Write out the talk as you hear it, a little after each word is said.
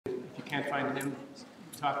can't find him,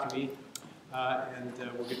 talk to me, and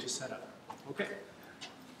we'll get you set up. Okay.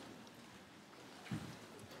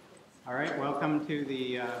 All right, welcome to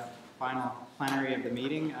the final plenary of the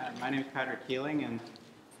meeting. My name is Patrick Keeling, and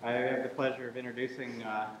I have the pleasure of introducing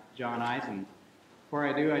John Eisen. Before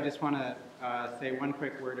I do, I just want to say one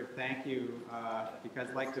quick word of thank you, because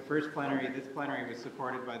like the first plenary, this plenary was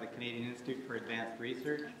supported by the Canadian Institute for Advanced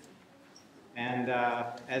Research. And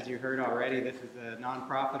as you heard already, this is a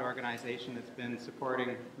nonprofit organization that's been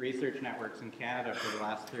supporting research networks in Canada for the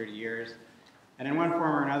last 30 years. And in one form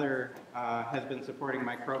or another, has been supporting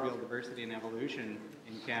microbial diversity and evolution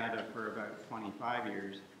in Canada for about 25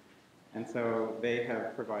 years. And so they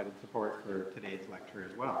have provided support for today's lecture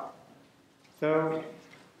as well. So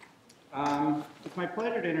it's my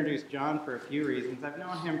pleasure to introduce John for a few reasons. I've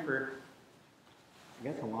known him for, I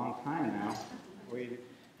guess, a long time now. We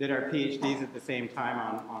did our PhDs at the same time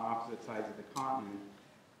on opposite sides of the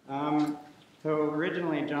continent. So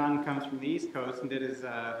originally, John comes from the East Coast and did his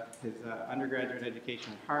undergraduate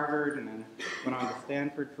education at Harvard, and then went on to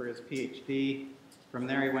Stanford for his PhD. From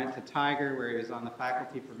there, he went to Tiger, where he was on the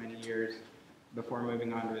faculty for many years, before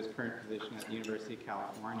moving on to his current position at the University of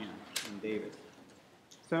California in Davis.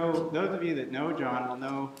 So those of you that know John will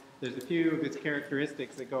know there's a few of his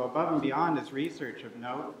characteristics that go above and beyond his research of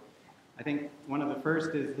note. I think one of the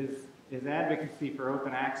first is his advocacy for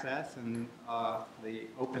open access and the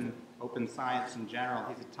open science in general.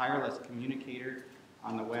 He's a tireless communicator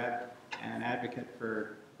on the web and an advocate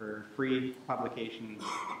for free publication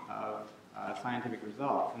of scientific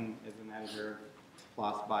results, and is an editor of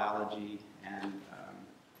PLOS Biology and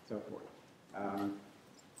so forth.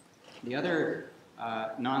 The other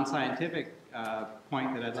non-scientific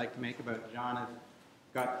point that I'd like to make about John has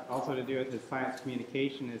got also to do with his science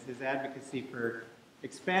communication, is his advocacy for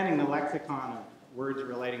expanding the lexicon of words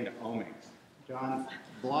relating to omics. John's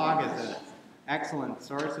blog is an excellent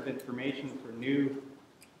source of information for new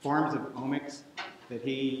forms of omics that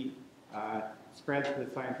he spreads to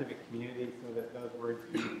the scientific community so that those words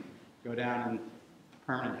can go down in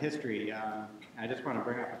permanent history. I just want to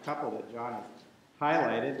bring up a couple that John has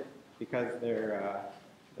highlighted because they're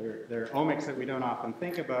omics that we don't often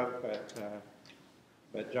think about,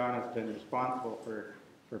 but John has been responsible for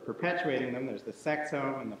perpetuating them. There's the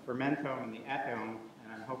sexome and the fermentome and the etome,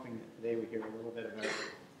 and I'm hoping that today we hear a little bit about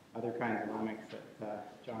other kinds of omics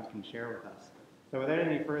that John can share with us. So without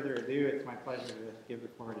any further ado, it's my pleasure to give the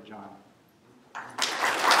floor to John.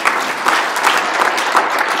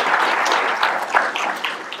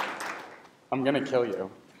 I'm going to kill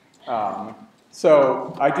you.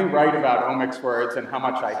 So I do write about omics words and how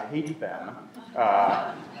much I hate them.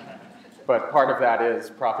 But part of that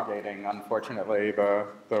is propagating, unfortunately, the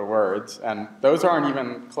words. And those aren't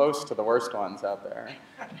even close to the worst ones out there.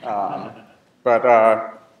 All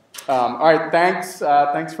right, thanks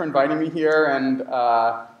for inviting me here. And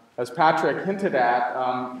as Patrick hinted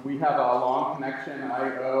at, we have a long connection.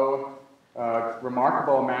 I owe a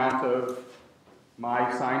remarkable amount of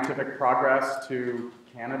my scientific progress to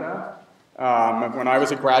Canada. When I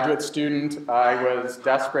was a graduate student, I was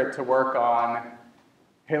desperate to work on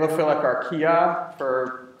halophilic archaea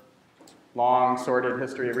for long, sordid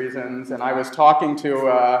history of reasons. And I was talking to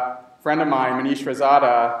a friend of mine, Manish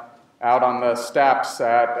Razada, out on the steps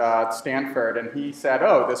at Stanford, and he said,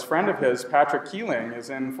 oh, this friend of his, Patrick Keeling, is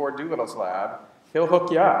in Ford Doolittle's lab. He'll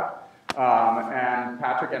hook you up. And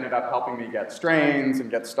Patrick ended up helping me get strains and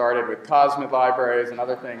get started with Cosmid libraries and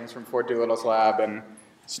other things from Ford Doolittle's lab, and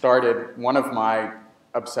started one of my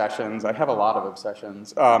obsessions. I have a lot of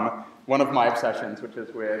obsessions. One of my obsessions, which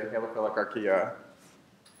is with halophilic archaea.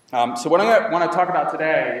 So what I want to talk about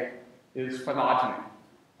today is phylogeny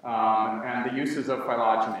and the uses of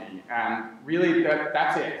phylogeny. And really,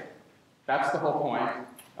 that's it. That's the whole point.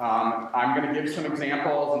 I'm going to give some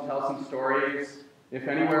examples and tell some stories. If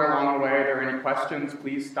anywhere along the way there are any questions,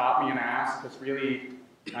 please stop me and ask, because really,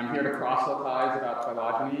 I'm here to proselytize about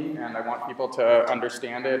phylogeny, and I want people to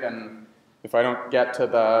understand it. And if I don't get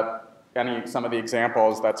to some of the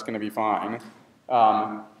examples, that's going to be fine.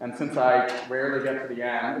 And since I rarely get to the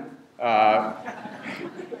end,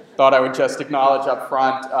 thought I would just acknowledge up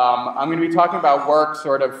front, I'm going to be talking about work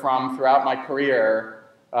sort of from throughout my career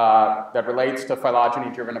that relates to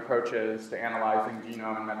phylogeny-driven approaches to analyzing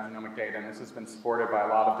genome and metagenomic data. And this has been supported by a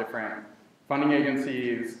lot of different funding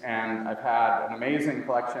agencies, and I've had an amazing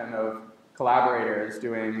collection of collaborators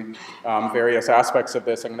doing various aspects of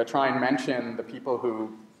this. I'm going to try and mention the people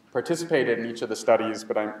who participated in each of the studies,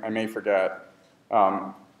 but I may forget.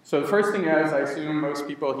 So the first thing is, I assume most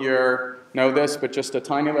people here know this, but just a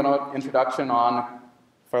tiny little introduction on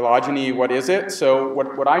phylogeny. What is it? So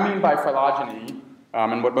what I mean by phylogeny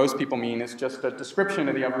And what most people mean is just a description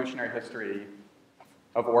of the evolutionary history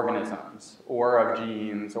of organisms, or of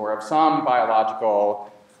genes, or of some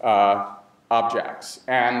biological objects.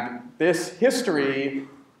 And this history,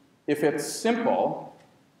 if it's simple,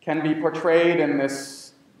 can be portrayed in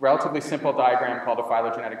this relatively simple diagram called a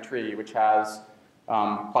phylogenetic tree, which has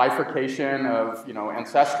bifurcation of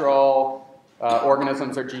ancestral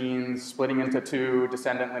organisms or genes splitting into two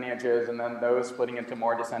descendant lineages, and then those splitting into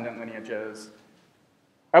more descendant lineages.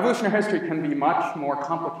 Evolutionary history can be much more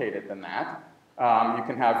complicated than that. You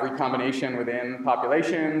can have recombination within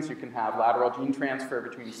populations. You can have lateral gene transfer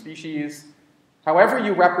between species. However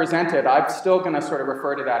you represent it, I'm still going to sort of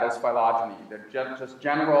refer to that as phylogeny, just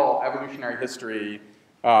general evolutionary history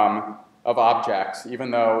of objects, even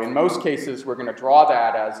though in most cases we're going to draw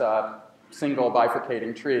that as a single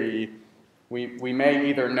bifurcating tree. We may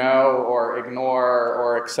either know or ignore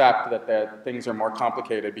or accept that things are more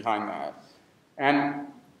complicated behind that. And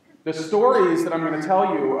the stories that I'm going to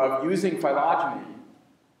tell you of using phylogeny,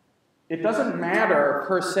 it doesn't matter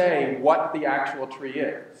per se what the actual tree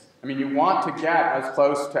is. I mean, you want to get as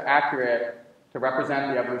close to accurate to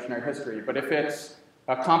represent the evolutionary history, but if it's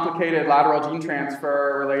a complicated lateral gene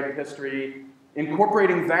transfer related history,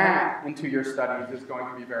 incorporating that into your studies is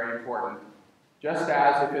going to be very important. Just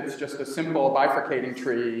as if it's just a simple bifurcating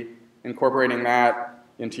tree, incorporating that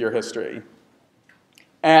into your history.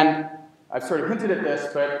 And I've sort of hinted at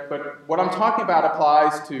this, but what I'm talking about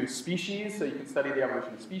applies to species, so you can study the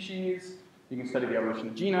evolution of species, you can study the evolution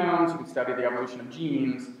of genomes, you can study the evolution of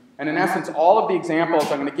genes, and in essence, all of the examples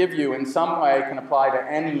I'm going to give you in some way can apply to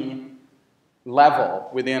any level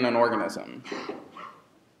within an organism.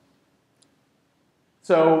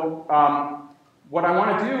 So what I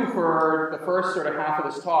want to do for the first sort of half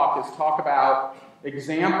of this talk is talk about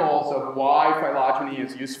examples of why phylogeny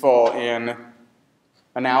is useful in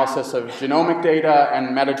analysis of genomic data and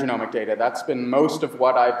metagenomic data. That's been most of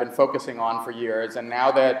what I've been focusing on for years, and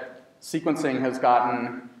now that sequencing has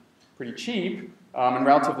gotten pretty cheap and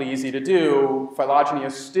relatively easy to do, phylogeny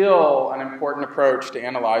is still an important approach to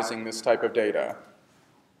analyzing this type of data.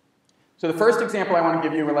 So the first example I want to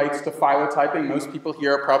give you relates to phylotyping. Most people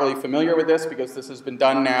here are probably familiar with this because this has been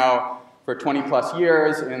done now for 20 plus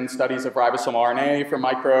years in studies of ribosomal RNA for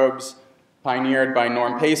microbes, pioneered by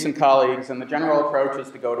Norm Pace and colleagues, and the general approach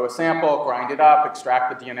is to go to a sample, grind it up,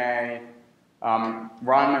 extract the DNA,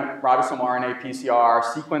 run ribosomal RNA PCR,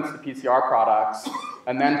 sequence the PCR products,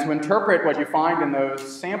 and then to interpret what you find in those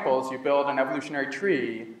samples, you build an evolutionary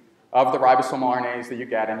tree of the ribosomal RNAs that you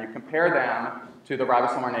get, and you compare them to the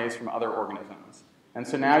ribosomal RNAs from other organisms. And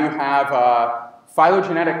so now you have a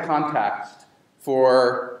phylogenetic context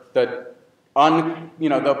for the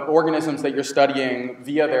organisms that you're studying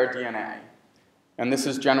via their DNA. And this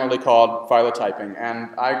is generally called phylotyping. And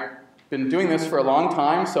I've been doing this for a long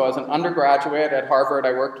time. So as an undergraduate at Harvard,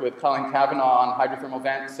 I worked with Colleen Cavanaugh on hydrothermal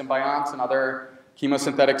vent symbionts and other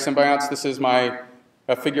chemosynthetic symbionts. This is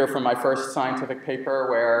a figure from my first scientific paper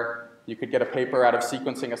where you could get a paper out of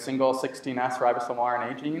sequencing a single 16S ribosomal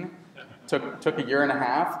RNA gene. Took a year and a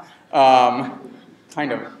half.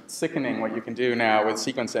 Kind of sickening what you can do now with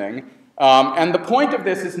sequencing. And the point of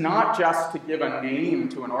this is not just to give a name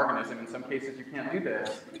to an organism. In some cases, you can't do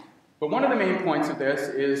this. But one of the main points of this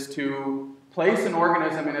is to place an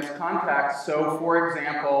organism in its context. So, for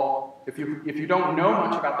example, if you don't know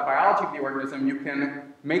much about the biology of the organism, you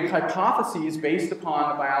can make hypotheses based upon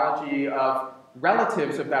the biology of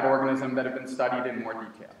relatives of that organism that have been studied in more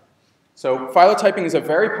detail. So phylotyping is a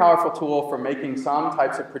very powerful tool for making some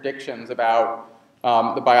types of predictions about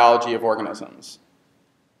the biology of organisms.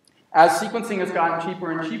 As sequencing has gotten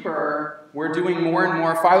cheaper and cheaper, we're doing more and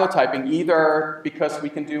more phylotyping, either because we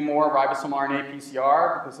can do more ribosomal RNA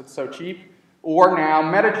PCR because it's so cheap, or now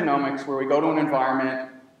metagenomics, where we go to an environment,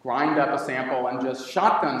 grind up a sample, and just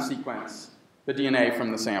shotgun sequence the DNA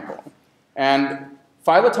from the sample. And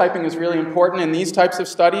phylotyping is really important in these types of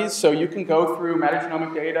studies, so you can go through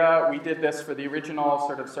metagenomic data. We did this for the original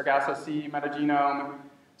sort of Sargasso Sea metagenome,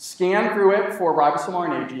 scan through it for ribosomal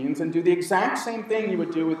RNA genes, and do the exact same thing you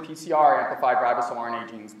would do with PCR-amplified ribosomal RNA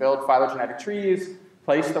genes. Build phylogenetic trees,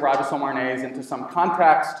 place the ribosomal RNAs into some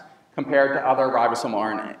context compared to other ribosomal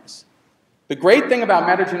RNAs. The great thing about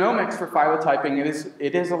metagenomics for phylotyping is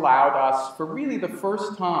it has allowed us, for really the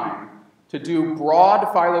first time, to do broad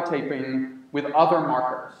phylotyping with other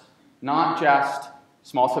markers, not just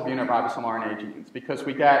small subunit ribosomal RNA genes, because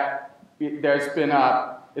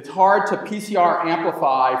it's hard to PCR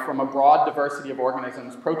amplify from a broad diversity of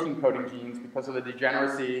organisms protein coding genes because of the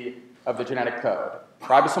degeneracy of the genetic code.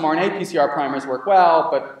 Ribosomal RNA PCR primers work well,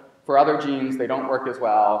 but for other genes, they don't work as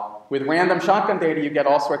well. With random shotgun data, you get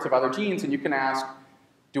all sorts of other genes, and you can ask,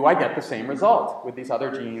 do I get the same result with these other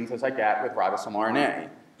genes as I get with ribosomal RNA?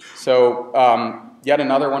 So yet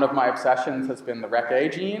another one of my obsessions has been the REC-A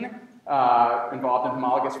gene, involved in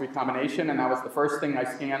homologous recombination, and that was the first thing I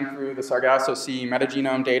scanned through the Sargasso Sea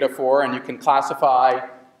metagenome data for, and you can classify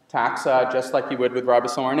taxa just like you would with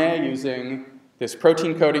ribosomal RNA using this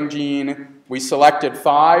protein coding gene. We selected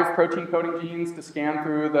 5 protein coding genes to scan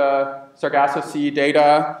through the Sargasso Sea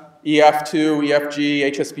data: EF2,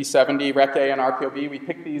 EFG, HSP70, REC-A, and RPOB. We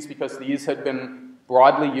picked these because these had been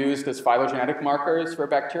broadly used as phylogenetic markers for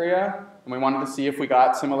bacteria, and we wanted to see if we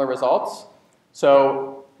got similar results.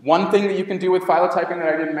 So one thing that you can do with phylotyping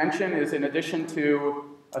that I didn't mention is, in addition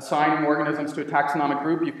to assigning organisms to a taxonomic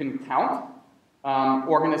group, you can count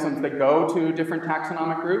organisms that go to different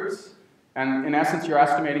taxonomic groups. And in essence, you're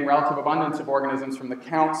estimating relative abundance of organisms from the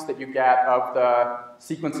counts that you get of the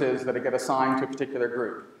sequences that get assigned to a particular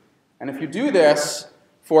group. And if you do this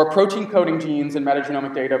for protein coding genes in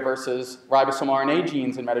metagenomic data versus ribosomal RNA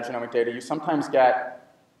genes in metagenomic data, you sometimes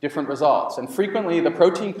get different results. And frequently, the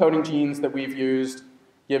protein coding genes that we've used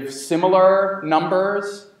give similar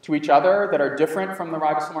numbers to each other that are different from the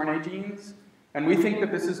ribosomal RNA genes. And we think that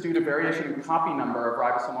this is due to variation in copy number of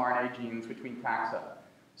ribosomal RNA genes between taxa.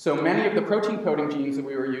 So many of the protein coding genes that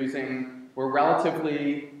we were using were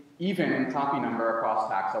relatively even in copy number across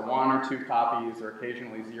taxa, 1 or 2 copies, or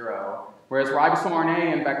occasionally 0. Whereas ribosomal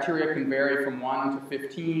RNA in bacteria can vary from 1 to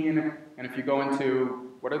 15, and if you go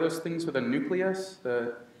into, what are those things with a nucleus?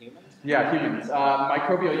 Humans? Yeah, humans.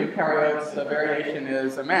 Microbial eukaryotes, the variation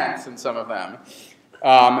is immense in some of them.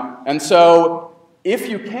 And so if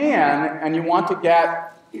you can, and you want to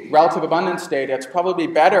get relative abundance data, it's probably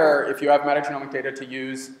better if you have metagenomic data to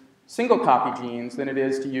use single copy genes than it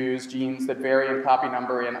is to use genes that vary in copy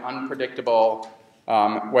number in unpredictable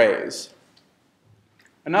ways.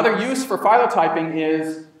 Another use for phylotyping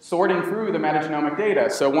is sorting through the metagenomic data.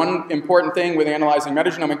 So one important thing with analyzing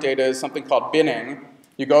metagenomic data is something called binning.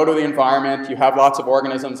 You go to the environment, you have lots of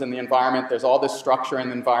organisms in the environment, there's all this structure in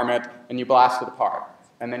the environment, and you blast it apart.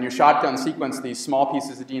 And then you shotgun sequence these small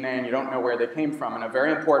pieces of DNA and you don't know where they came from. And a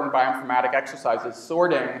very important bioinformatic exercise is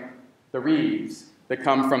sorting the reads that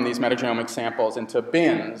come from these metagenomic samples into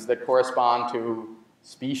bins that correspond to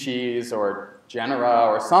species or genera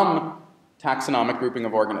or some taxonomic grouping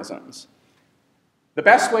of organisms. The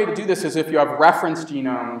best way to do this is if you have reference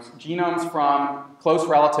genomes, genomes from close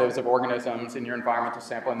relatives of organisms in your environmental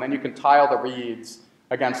sample, and then you can tile the reads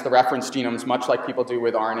against the reference genomes, much like people do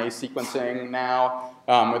with RNA sequencing now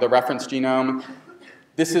with a reference genome.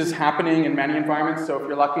 This is happening in many environments, so if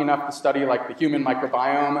you're lucky enough to study like the human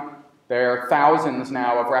microbiome, there are thousands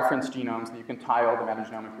now of reference genomes that you can tile the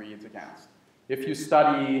metagenomic reads against. If you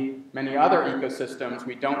study many other ecosystems,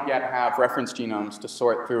 we don't yet have reference genomes to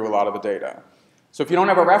sort through a lot of the data. So if you don't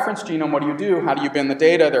have a reference genome, what do? How do you bin the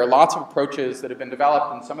data? There are lots of approaches that have been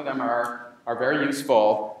developed, and some of them are very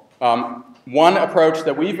useful. One approach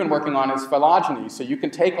that we've been working on is phylogeny. So you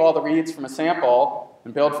can take all the reads from a sample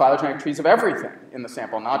and build phylogenetic trees of everything in the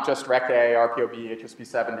sample, not just REC-A, RPOB,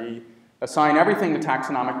 HSP70, assign everything to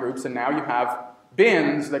taxonomic groups, and now you have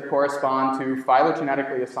bins that correspond to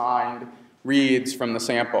phylogenetically assigned reads from the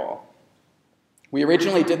sample. We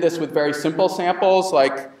originally did this with very simple samples,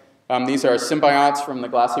 like these are symbionts from the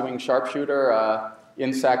glassy-winged sharpshooter, an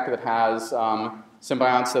insect that has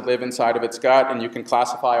symbionts that live inside of its gut, and you can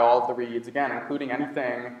classify all of the reads, again, including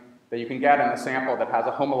anything that you can get in the sample that has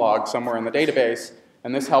a homolog somewhere in the database,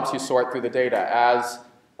 and this helps you sort through the data. As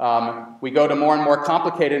we go to more and more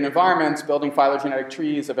complicated environments, building phylogenetic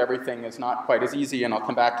trees of everything is not quite as easy, and I'll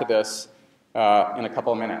come back to this in a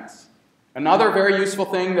couple of minutes. Another very useful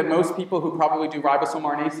thing that most people who probably do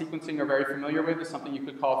ribosomal RNA sequencing are very familiar with is something you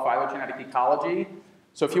could call phylogenetic ecology.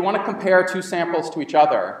 So if you want to compare 2 samples to each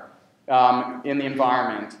other in the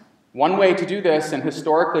environment, one way to do this, and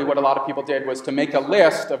historically what a lot of people did, was to make a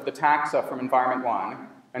list of the taxa from environment 1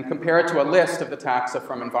 and compare it to a list of the taxa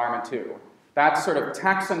from environment 2. That's sort of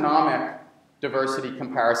taxonomic diversity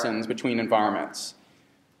comparisons between environments.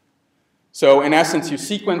 So in essence, you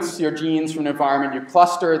sequence your genes from an environment, you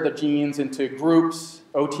cluster the genes into groups,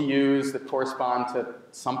 OTUs, that correspond to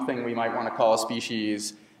something we might want to call a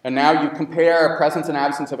species, and now you compare presence and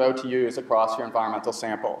absence of OTUs across your environmental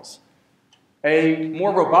samples. A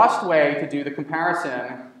more robust way to do the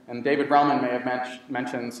comparison, and David Relman may have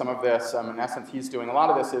mentioned some of this, in essence he's doing a lot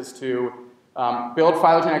of this, is to build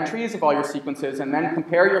phylogenetic trees of all your sequences and then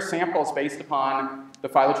compare your samples based upon the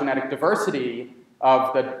phylogenetic diversity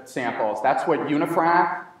of the samples. That's what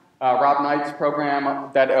Unifrac, Rob Knight's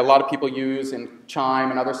program that a lot of people use in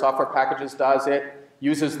Chime and other software packages does. It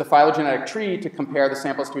uses the phylogenetic tree to compare the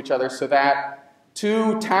samples to each other so that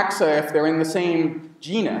two taxa, if they're in the same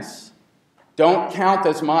genus, don't count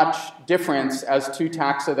as much difference as two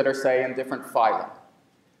taxa that are, say, in different phyla.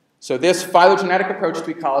 So this phylogenetic approach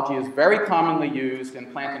to ecology is very commonly used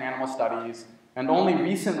in plant and animal studies, and only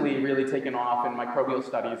recently really taken off in microbial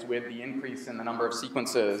studies with the increase in the number of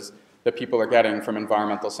sequences that people are getting from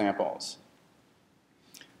environmental samples.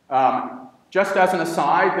 Just as an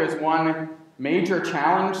aside, there's one major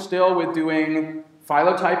challenge still with doing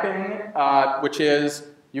phylotyping, which is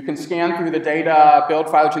you can scan through the data, build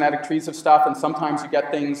phylogenetic trees of stuff, and sometimes you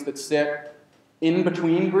get things that sit in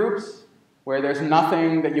between groups, where there's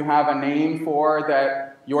nothing that you have a name for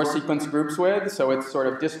that your sequence groups with, so it's sort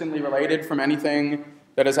of distantly related from anything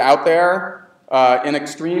that is out there. An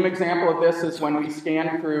extreme example of this is when we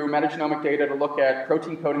scan through metagenomic data to look at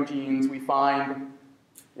protein coding genes, we find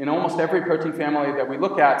in almost every protein family that we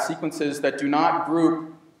look at sequences that do not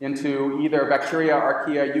group into either bacteria,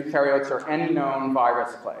 archaea, eukaryotes, or any known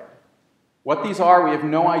virus clade. What these are, we have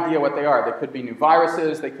no idea what they are. They could be new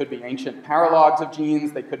viruses, they could be ancient paralogs of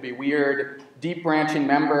genes, they could be weird, deep branching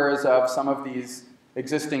members of some of these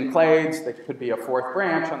existing clades, they could be a fourth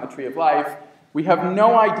branch on the tree of life. We have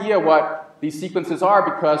no idea what these sequences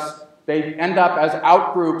are because they end up as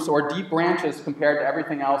outgroups or deep branches compared to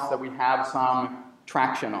everything else that we have some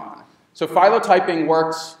traction on. So phylotyping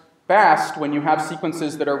works best when you have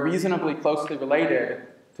sequences that are reasonably closely related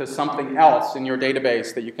to something else in your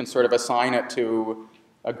database that you can sort of assign it to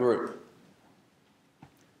a group.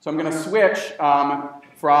 So I'm going to switch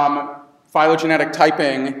from phylogenetic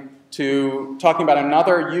typing to talking about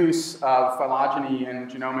another use of phylogeny in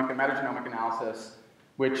genomic and metagenomic analysis,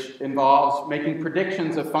 which involves making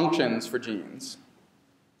predictions of functions for genes.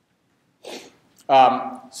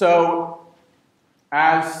 So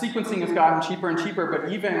as sequencing has gotten cheaper and cheaper, but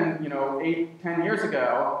even 8, 10 years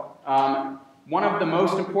ago, one of the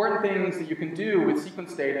most important things that you can do with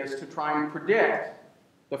sequence data is to try and predict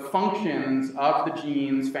the functions of the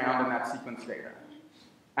genes found in that sequence data.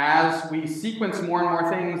 As we sequence more and more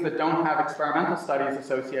things that don't have experimental studies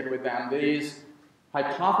associated with them, these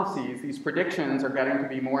hypotheses, these predictions are getting to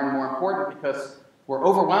be more and more important because we're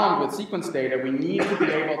overwhelmed with sequence data. We need to be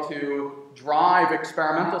able to drive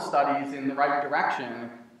experimental studies in the right direction,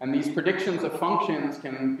 and these predictions of functions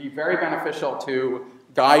can be very beneficial to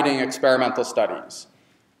guiding experimental studies.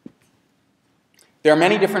 There are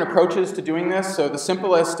many different approaches to doing this, so the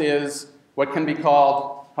simplest is what can be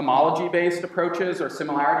called homology-based approaches or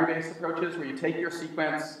similarity-based approaches, where you take your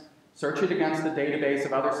sequence, search it against a database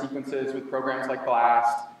of other sequences with programs like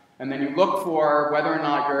BLAST, and then you look for whether or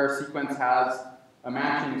not your sequence has a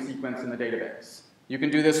matching sequence in the database. You can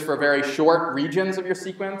do this for very short regions of your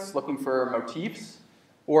sequence, looking for motifs,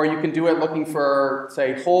 or you can do it looking for,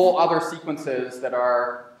 say, whole other sequences that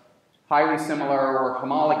are highly similar or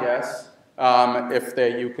homologous if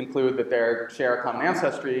you conclude that they share a common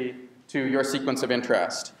ancestry to your sequence of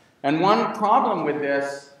interest. And one problem with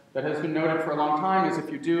this that has been noted for a long time is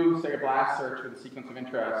if you do, say, a BLAST search with a sequence of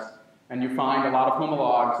interest and you find a lot of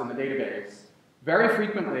homologs in the database, very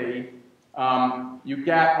frequently you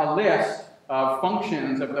get a list of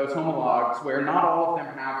functions of those homologs where not all of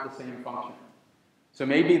them have the same function. So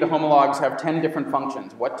maybe the homologs have 10 different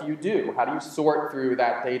functions. What do you do? How do you sort through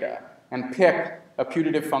that data and pick a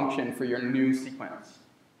putative function for your new sequence?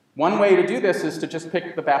 One way to do this is to just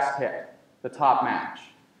pick the best hit, the top match.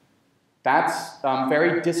 That's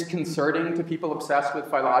very disconcerting to people obsessed with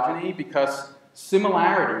phylogeny because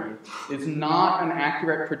similarity is not an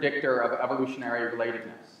accurate predictor of evolutionary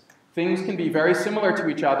relatedness. Things can be very similar to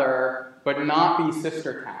each other, but not be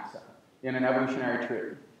sister taxa in an evolutionary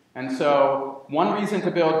tree. And so one reason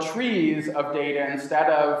to build trees of data instead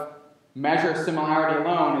of measure similarity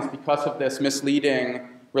alone is because of this misleading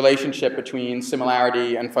relationship between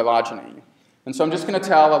similarity and phylogeny. And so I'm just going to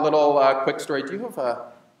tell a little quick story. Do you have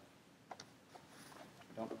a... I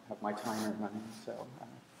don't have my timer running, so...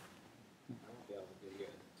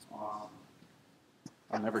 Awesome.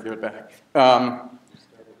 I'll never give it back.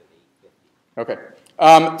 Okay.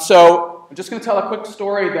 So I'm just going to tell a quick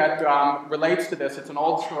story that relates to this. It's an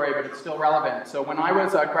old story, but it's still relevant. So when I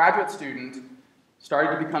was a graduate student,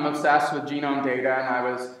 started to become obsessed with genome data, and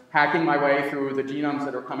I was hacking my way through the genomes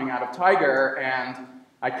that are coming out of Tiger, and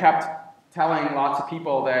I kept telling lots of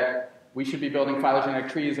people that we should be building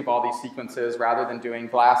phylogenetic trees of all these sequences rather than doing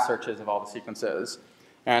BLAST searches of all the sequences.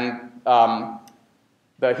 And the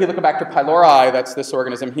Helicobacter pylori, that's this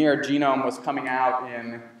organism here, genome was coming out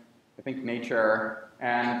in, I think, Nature.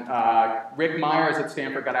 And Rick Myers at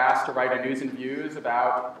Stanford got asked to write a news and views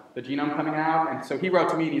about the genome coming out. And so he wrote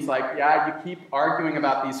to me and he's like, yeah, you keep arguing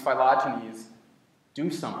about these phylogenies. Do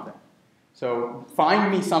something. So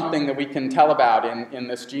find me something that we can tell about in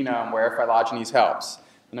this genome where phylogenies helps.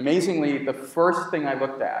 And amazingly, the first thing I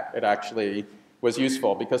looked at, it actually was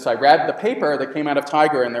useful, because I read the paper that came out of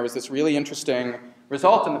Tiger, and there was this really interesting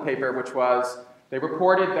result in the paper, which was they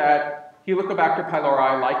reported that Helicobacter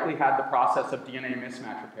pylori likely had the process of DNA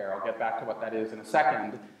mismatch repair. I'll get back to what that is in a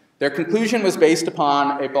second. Their conclusion was based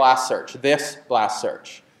upon a blast search, this blast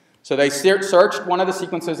search. So they searched one of the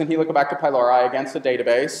sequences in Helicobacter pylori against a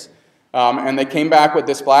database, and they came back with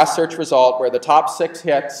this blast search result where the top 6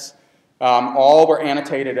 hits all were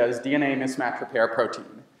annotated as DNA mismatch repair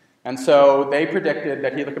protein. And so they predicted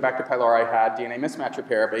that Helicobacter pylori had DNA mismatch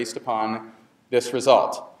repair based upon this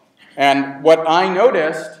result. And what I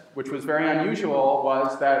noticed, which was very unusual,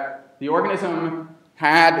 was that the organism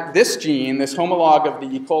had this gene, this homolog of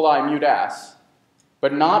the E. coli mut-S,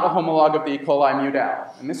 but not a homolog of the E. coli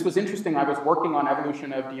mut-L. And this was interesting. I was working on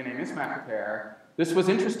evolution of DNA mismatch repair. This was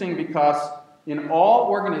interesting because in all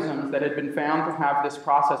organisms that had been found to have this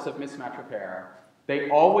process of mismatch repair, they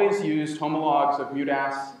always used homologs of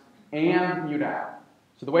mut-S and mut-L.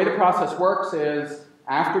 So the way the process works is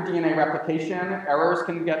after DNA replication, errors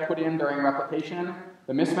can get put in during replication.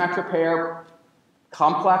 The mismatch repair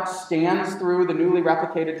complex scans through the newly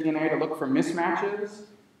replicated DNA to look for mismatches.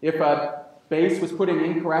 If a base was put in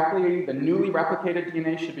incorrectly, the newly replicated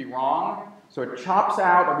DNA should be wrong. So it chops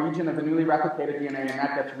out a region of the newly replicated DNA, and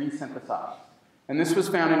that gets resynthesized. And this was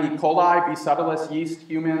found in E. coli, B. subtilis, yeast,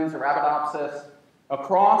 humans, Arabidopsis,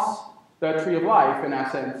 across the tree of life, in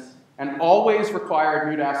essence, and always required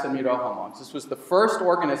mut-S and mut-L homologs. This was the first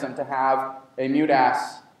organism to have a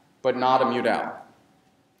mut-S, but not a mut-L.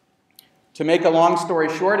 To make a long story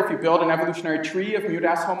short, if you build an evolutionary tree of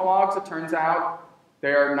mut-S homologs, it turns out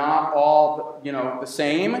they're not all, the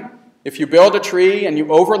same. If you build a tree and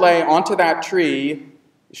you overlay onto that tree,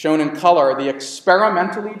 shown in color, the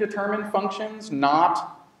experimentally determined functions,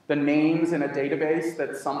 not the names in a database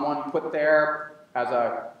that someone put there as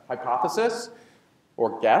a hypothesis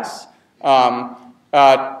or guess,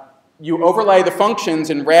 you overlay the functions.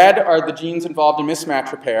 In red are the genes involved in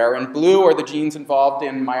mismatch repair, and blue are the genes involved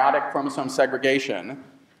in meiotic chromosome segregation.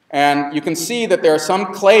 And you can see that there are some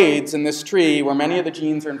clades in this tree where many of the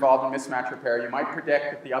genes are involved in mismatch repair. You might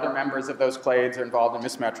predict that the other members of those clades are involved in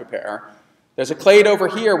mismatch repair. There's a clade over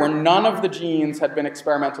here where none of the genes had been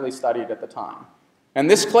experimentally studied at the time. And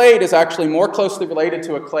this clade is actually more closely related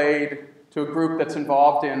to a clade, to a group that's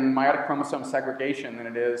involved in meiotic chromosome segregation than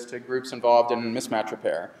it is to groups involved in mismatch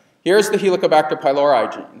repair. Here's the Helicobacter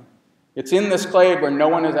pylori gene. It's in this clade where no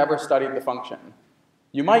one has ever studied the function.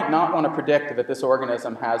 You might not want to predict that this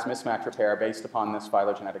organism has mismatch repair based upon this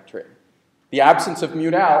phylogenetic tree. The absence of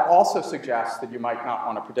mut-L also suggests that you might not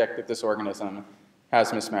want to predict that this organism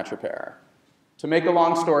has mismatch repair. To make a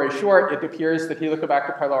long story short, it appears that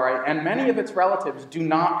Helicobacter pylori and many of its relatives do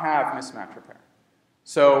not have mismatch repair.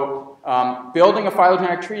 So building a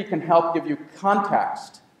phylogenetic tree can help give you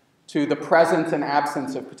context to the presence and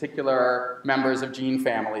absence of particular members of gene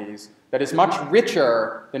families that is much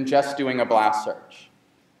richer than just doing a blast search.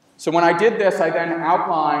 So when I did this, I then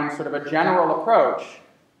outlined sort of a general approach,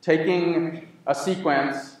 taking a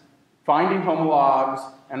sequence, finding homologs,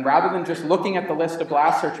 and rather than just looking at the list of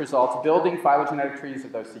blast search results, building phylogenetic trees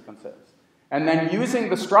of those sequences. And then using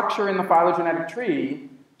the structure in the phylogenetic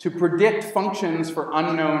tree to predict functions for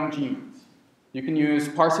unknown genes. You can use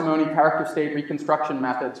parsimony character state reconstruction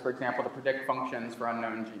methods, for example, to predict functions for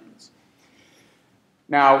unknown genes.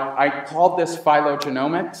 Now, I called this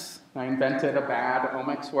phylogenomics. I invented a bad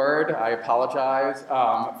omics word. I apologize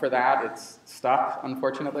for that. It's stuck,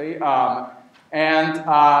 unfortunately. I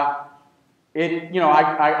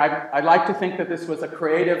like to think that this was a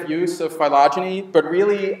creative use of phylogeny, but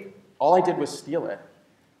really, all I did was steal it.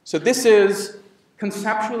 So this is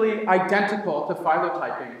conceptually identical to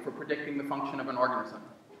phylotyping for predicting the function of an organism.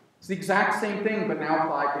 It's the exact same thing, but now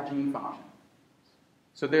applied to gene function.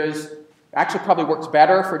 So actually probably works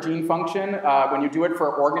better for gene function. When you do it for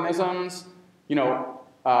organisms,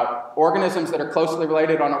 organisms that are closely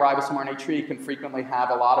related on a ribosome RNA tree can frequently have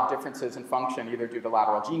a lot of differences in function, either due to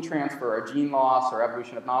lateral gene transfer or gene loss or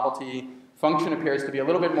evolution of novelty. Function appears to be a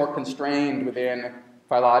little bit more constrained within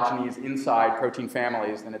phylogenies inside protein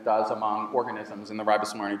families than it does among organisms in the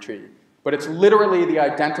ribosome RNA tree. But it's literally the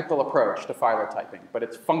identical approach to phylotyping, but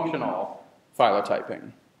it's functional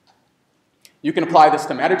phylotyping. You can apply this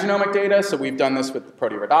to metagenomic data, so we've done this with the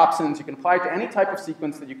proteorhodopsins. You can apply it to any type of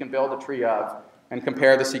sequence that you can build a tree of and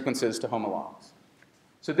compare the sequences to homologs.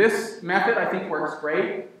 So this method, I think, works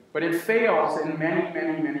great, but it fails in many,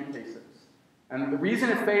 many, many cases. And the reason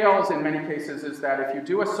it fails in many cases is that if you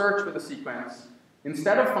do a search with a sequence,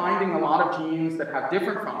 instead of finding a lot of genes that have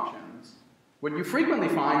different functions, what you frequently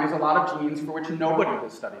find is a lot of genes for which nobody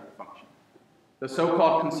has studied the function, the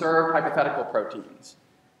so-called conserved hypothetical proteins.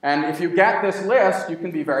 And if you get this list, you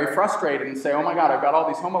can be very frustrated and say, oh my God, I've got all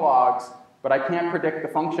these homologs, but I can't predict the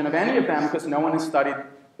function of any of them because no one has studied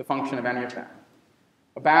the function of any of them.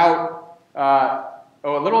 About a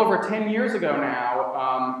little over 10 years ago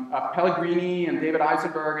now, Pellegrini and David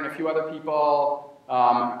Eisenberg and a few other people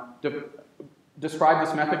described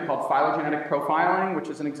this method called phylogenetic profiling, which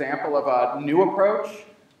is an example of a new approach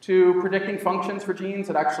to predicting functions for genes.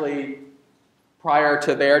 That actually, prior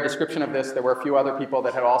to their description of this, there were a few other people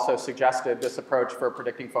that had also suggested this approach for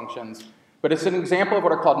predicting functions. But it's an example of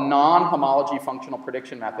what are called non-homology functional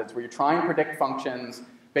prediction methods, where you try and predict functions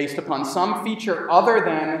based upon some feature other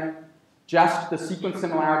than just the sequence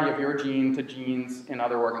similarity of your gene to genes in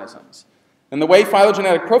other organisms. And the way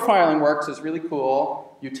phylogenetic profiling works is really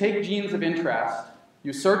cool. You take genes of interest,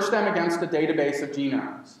 you search them against a database of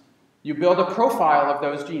genomes. You build a profile of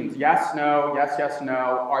those genes. Yes, no, yes, yes, no.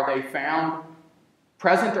 Are they found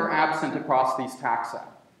present or absent across these taxa?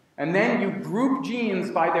 And then you group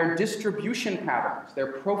genes by their distribution patterns, their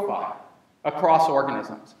profile, across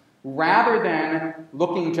organisms, rather than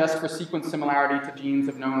looking just for sequence similarity to genes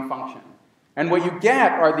of known function. And what you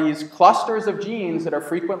get are these clusters of genes that are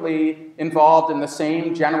frequently involved in the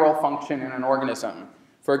same general function in an organism.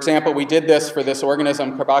 For example, we did this for this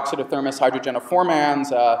organism, Carboxytothermus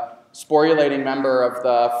hydrogenoformans, a sporulating member of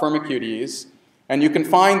the Firmicutes. And you can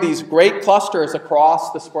find these great clusters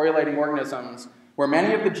across the sporulating organisms where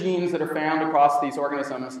many of the genes that are found across these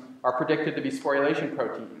organisms are predicted to be sporulation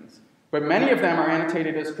proteins. But many of them are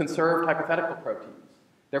annotated as conserved hypothetical proteins.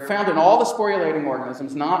 They're found in all the sporulating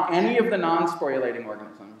organisms, not any of the non-sporulating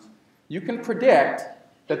organisms. You can predict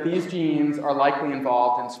that these genes are likely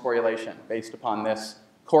involved in sporulation based upon this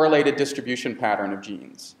correlated distribution pattern of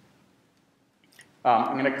genes.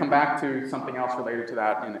 I'm going to come back to something else related to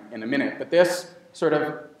that in a minute, but this sort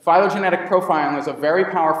of phylogenetic profiling is a very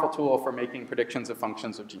powerful tool for making predictions of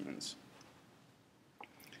functions of genes.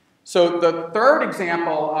 So the third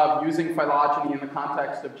example of using phylogeny in the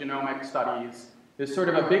context of genomic studies is sort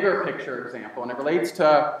of a bigger picture example, and it relates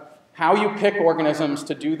to how you pick organisms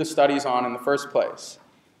to do the studies on in the first place.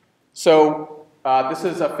 So this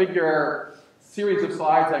is a series of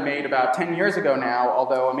slides I made about 10 years ago now,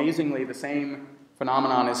 although amazingly the same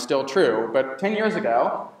phenomenon is still true. But 10 years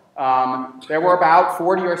ago, there were about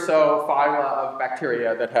 40 or so phyla of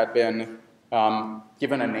bacteria that had been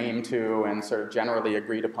given a name to and sort of generally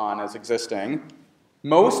agreed upon as existing.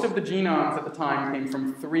 Most of the genomes at the time came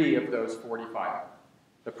from 3 of those 40 phyla: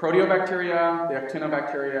 the proteobacteria, the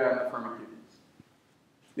actinobacteria, and the Firmicutes.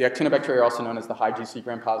 The actinobacteria are also known as the high GC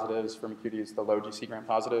gram-positives, Firmicutes, the low GC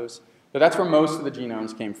gram-positives. But that's where most of the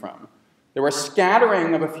genomes came from. There were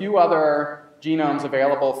scattering of a few other genomes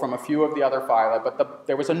available from a few of the other phyla, but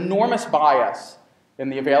there was enormous bias in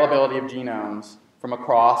the availability of genomes from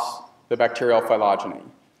across the bacterial phylogeny.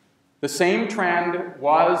 The same trend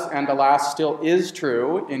was, and alas still is,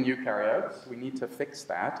 true in eukaryotes. We need to fix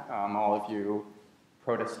that, all of you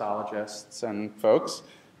protistologists and folks.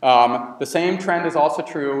 The same trend is also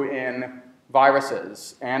true in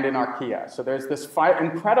viruses and in archaea. So there's this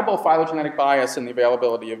incredible phylogenetic bias in the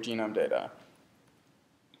availability of genome data.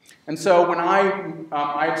 And so when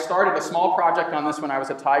I had started a small project on this when I was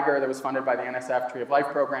at Tiger that was funded by the NSF Tree of Life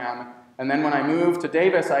program. And then when I moved to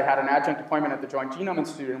Davis, I had an adjunct appointment at the Joint Genome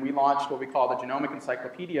Institute, and we launched what we call the Genomic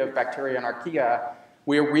Encyclopedia of Bacteria and Archaea,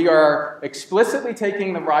 where we are explicitly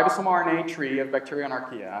taking the ribosomal RNA tree of bacteria and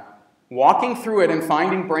archaea, walking through it and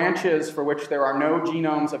finding branches for which there are no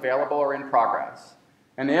genomes available or in progress.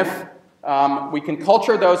 And if we can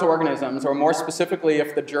culture those organisms, or more specifically,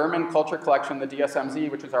 if the German culture collection, the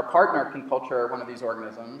DSMZ, which is our partner, can culture one of these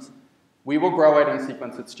organisms, we will grow it and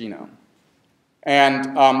sequence its genome.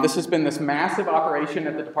 And this has been this massive operation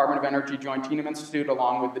at the Department of Energy Joint Genome Institute,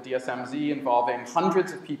 along with the DSMZ, involving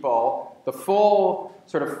hundreds of people, the full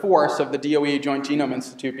sort of force of the DOE Joint Genome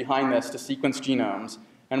Institute behind this to sequence genomes.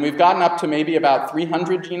 And we've gotten up to maybe about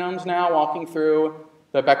 300 genomes now, walking through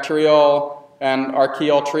the bacterial and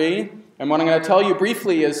archaeal tree. And what I'm going to tell you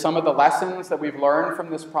briefly is some of the lessons that we've learned from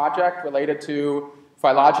this project related to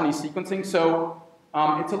phylogeny sequencing. So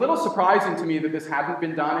it's a little surprising to me that this hadn't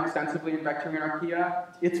been done extensively in bacteria and archaea.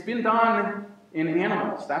 It's been done in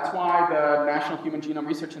animals. That's why the National Human Genome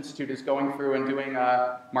Research Institute is going through and doing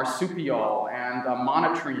a marsupial and a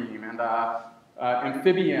monotreme and a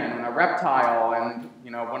amphibian and a reptile and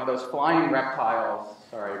one of those flying reptiles,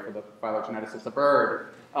 sorry for the phylogeneticist, a bird,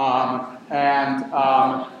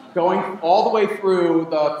 going all the way through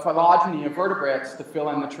the phylogeny of vertebrates to fill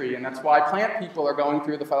in the tree. And that's why plant people are going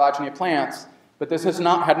through the phylogeny of plants, but this had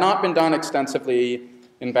not been done extensively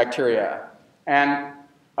in bacteria. And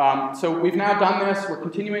so we've now done this, we're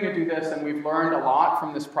continuing to do this, and we've learned a lot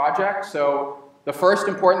from this project. So the first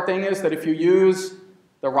important thing is that if you use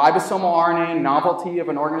the ribosomal RNA novelty of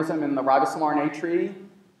an organism in the ribosomal RNA tree,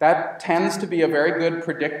 that tends to be a very good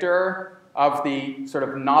predictor of the sort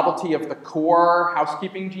of novelty of the core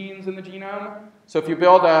housekeeping genes in the genome. So if you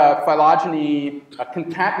build a phylogeny, a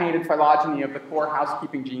concatenated phylogeny of the core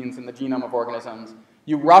housekeeping genes in the genome of organisms,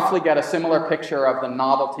 you roughly get a similar picture of the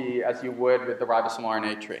novelty as you would with the ribosomal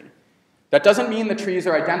RNA tree. That doesn't mean the trees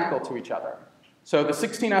are identical to each other. So the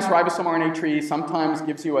 16S ribosomal RNA tree sometimes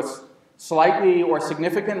gives you a slightly or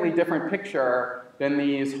significantly different picture than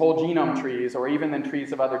these whole genome trees or even than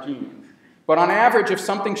trees of other genes. But on average, if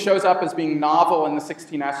something shows up as being novel in the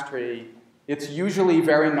 16S tree, it's usually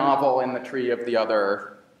very novel in the tree of the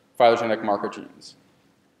other phylogenetic marker genes.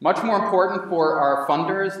 Much more important for our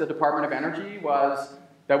funders, the Department of Energy, was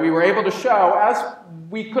that we were able to show, as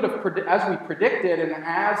we predicted and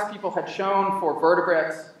as people had shown for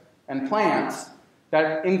vertebrates and plants,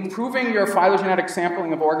 that improving your phylogenetic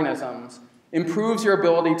sampling of organisms improves your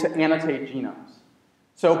ability to annotate genomes.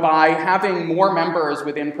 So by having more members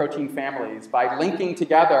within protein families, by linking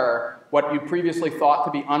together what you previously thought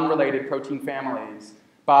to be unrelated protein families,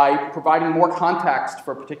 by providing more context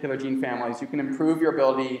for particular gene families, you can improve your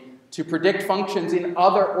ability to predict functions in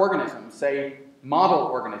other organisms, say model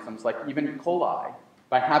organisms like even E. coli,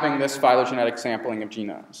 by having this phylogenetic sampling of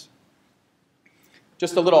genomes.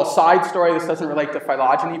 Just a little side story, this doesn't relate to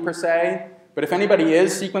phylogeny per se, but if anybody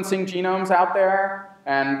is sequencing genomes out there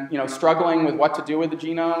and struggling with what to do with the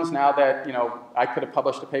genomes, now that I could have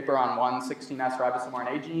published a paper on one 16S ribosomal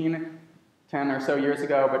RNA gene 10 or so years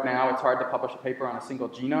ago, but now it's hard to publish a paper on a single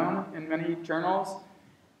genome in many journals.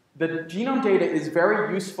 The genome data is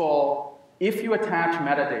very useful if you attach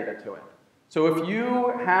metadata to it. So if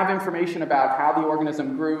you have information about how the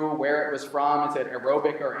organism grew, where it was from, is it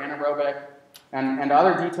aerobic or anaerobic, and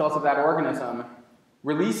other details of that organism,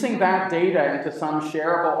 releasing that data into some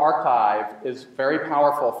shareable archive is very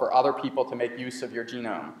powerful for other people to make use of your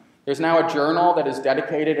genome. There's now a journal that is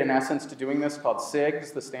dedicated, in essence, to doing this called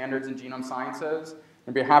SIGS, the Standards in Genome Sciences.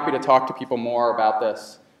 I'd be happy to talk to people more about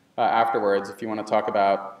this afterwards if you want to talk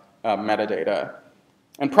about metadata.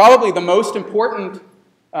 And probably the most important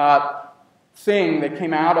thing that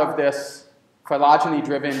came out of this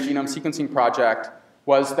phylogeny-driven genome sequencing project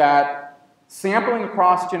was that sampling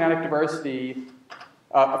across genetic diversity,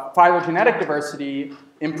 phylogenetic diversity,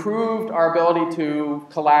 improved our ability to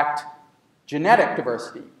collect genetic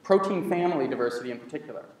diversity, protein family diversity in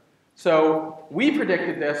particular. So we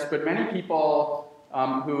predicted this, but many people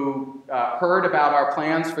who heard about our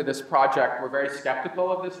plans for this project were very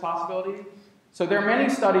skeptical of this possibility. So there are many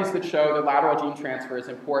studies that show that lateral gene transfer is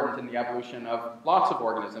important in the evolution of lots of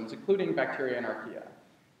organisms, including bacteria and archaea.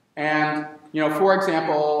 And for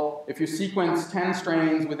example, if you sequence 10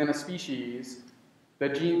 strains within a species, the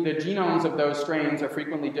genomes of those strains are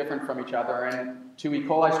frequently different from each other, and 2 E.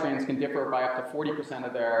 coli strains can differ by up to 40%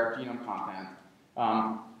 of their genome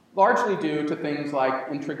content, largely due to things like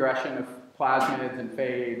introgression of plasmids and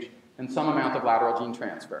phage and some amount of lateral gene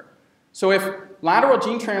transfer. So if lateral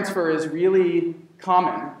gene transfer is really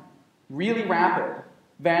common, really rapid,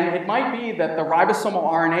 then it might be that the ribosomal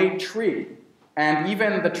RNA tree and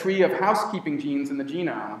even the tree of housekeeping genes in the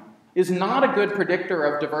genome is not a good predictor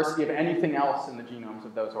of diversity of anything else in the genomes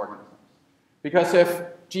of those organisms. Because if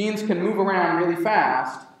genes can move around really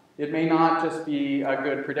fast, it may not just be a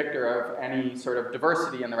good predictor of any sort of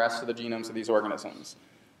diversity in the rest of the genomes of these organisms.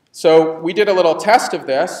 So we did a little test of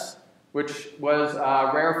this, which was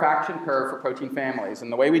a rarefaction curve for protein families.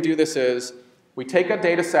 And the way we do this is we take a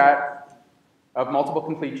data set of multiple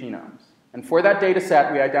complete genomes. And for that data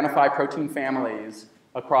set, we identify protein families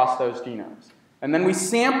across those genomes. And then we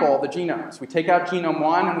sample the genomes. We take out genome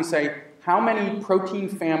 1 and we say, how many protein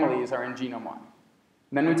families are in genome 1?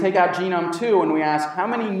 And then we take out genome 2 and we ask, how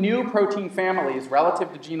many new protein families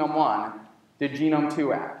relative to genome 1 did genome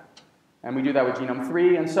 2 add? And we do that with genome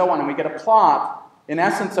 3 and so on. And we get a plot, in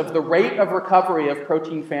essence, of the rate of recovery of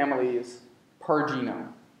protein families per genome.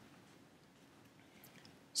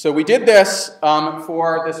 So we did this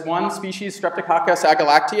for this one species, Streptococcus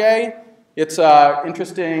agalactiae. It's an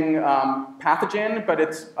interesting pathogen, but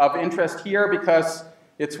it's of interest here because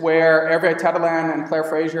it's where Hervé Tetelain and Claire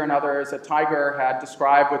Fraser and others at Tiger had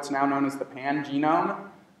described what's now known as the pan-genome.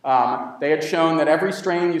 They had shown that every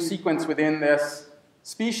strain you sequence within this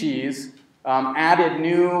species added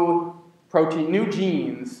new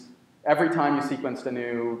genes every time you sequenced a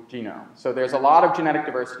new genome. So there's a lot of genetic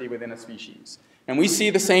diversity within a species. And we see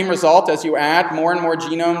the same result as you add more and more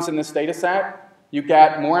genomes in this data set. you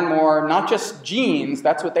get more and more, not just genes,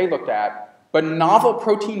 that's what they looked at, but novel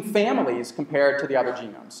protein families compared to the other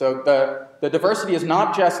genomes. So the diversity is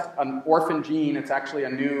not just an orphan gene, it's actually a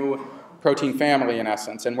new protein family in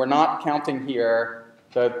essence. And we're not counting here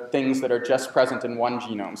the things that are just present in one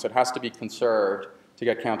genome, so it has to be conserved to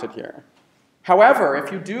get counted here. However,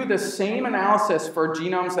 if you do the same analysis for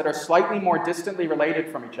genomes that are slightly more distantly related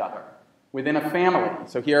from each other within a family,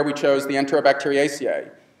 so here we chose the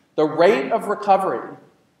Enterobacteriaceae, the rate of recovery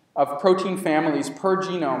of protein families per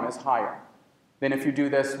genome is higher than if you do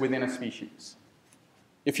this within a species.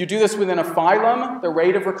 If you do this within a phylum, the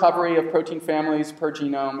rate of recovery of protein families per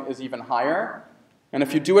genome is even higher. And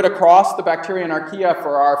if you do it across the bacteria and archaea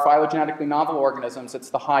for our phylogenetically novel organisms, it's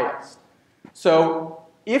the highest. So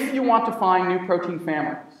if you want to find new protein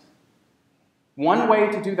families, one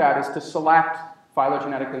way to do that is to select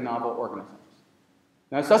phylogenetically novel organisms.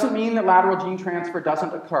 Now, this doesn't mean that lateral gene transfer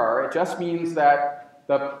doesn't occur. It just means that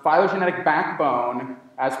the phylogenetic backbone,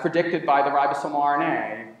 as predicted by the ribosomal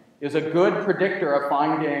RNA, is a good predictor of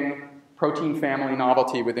finding protein family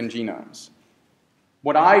novelty within genomes.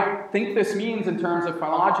 What I think this means in terms of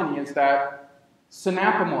phylogeny is that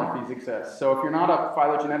synapomorphies exist. So if you're not a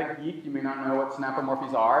phylogenetic geek, you may not know what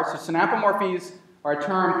synapomorphies are. So synapomorphies are a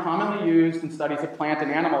term commonly used in studies of plant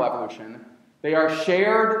and animal evolution. They are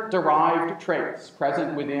shared derived traits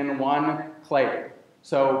present within one clade.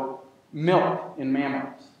 So milk in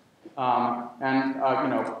mammals,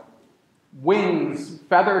 wings,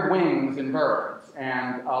 feathered wings in birds,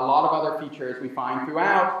 and a lot of other features we find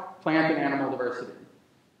throughout plant and animal diversity.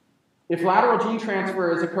 If lateral gene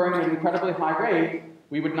transfer is occurring at an incredibly high rate,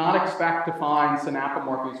 we would not expect to find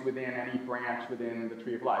synapomorphies within any branch within the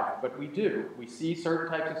tree of life, but we do. We see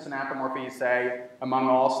certain types of synapomorphies, say, among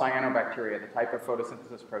all cyanobacteria, the type of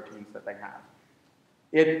photosynthesis proteins that they have.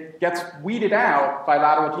 It gets weeded out by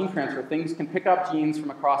lateral gene transfer. Things can pick up genes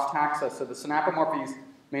from across taxa, so the synapomorphies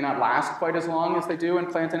may not last quite as long as they do in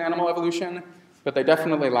plant and animal evolution, but they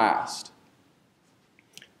definitely last.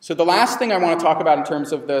 So the last thing I want to talk about in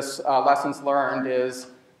terms of this lessons learned is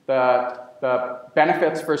the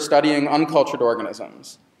benefits for studying uncultured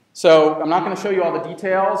organisms. So I'm not going to show you all the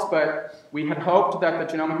details, but we had hoped that the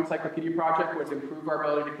Genomic Encyclopedia Project would improve our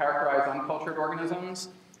ability to characterize uncultured organisms,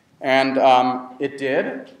 and it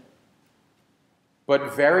did,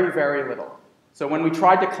 but very, very little. So when we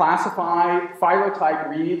tried to classify phylotype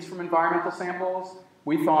reads from environmental samples,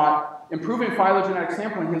 we thought improving phylogenetic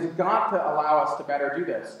sampling has got to allow us to better do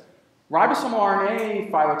this. Ribosomal RNA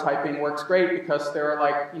phylotyping works great because there are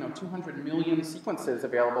like 200 million sequences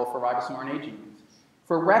available for ribosomal RNA genes.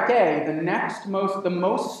 For Rec-A, the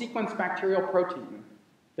most sequenced bacterial protein,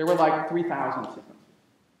 there were like 3,000 sequences.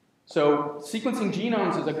 So sequencing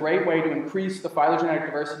genomes is a great way to increase the phylogenetic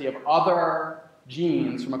diversity of other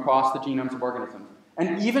genes from across the genomes of organisms.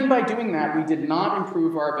 And even by doing that, we did not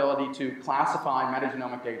improve our ability to classify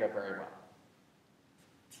metagenomic data very well.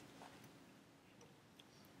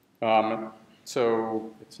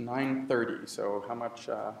 So it's 9:30, so how much?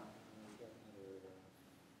 5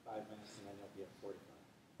 minutes and then you'll be at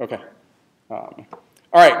 45. Okay.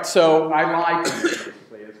 All right, so I lied to you,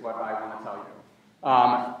 basically, is what I want to tell you.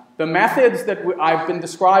 The methods that I've been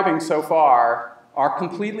describing so far are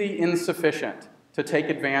completely insufficient to take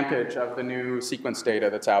advantage of the new sequence data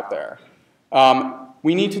that's out there.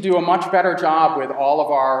 We need to do a much better job with all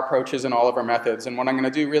of our approaches and all of our methods, and what I'm going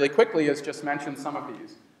to do really quickly is just mention some of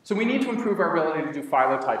these. So we need to improve our ability to do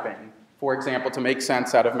phylotyping, for example, to make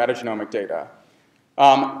sense out of metagenomic data.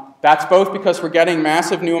 That's both because we're getting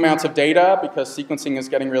massive new amounts of data, because sequencing is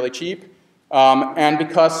getting really cheap, and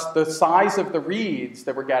because the size of the reads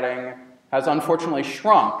that we're getting has unfortunately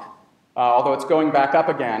shrunk, although it's going back up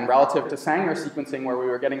again relative to Sanger sequencing, where we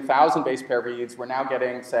were getting 1,000 base pair reads. We're now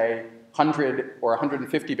getting, say, 100 or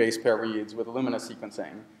 150 base pair reads with Illumina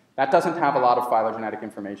sequencing. That doesn't have a lot of phylogenetic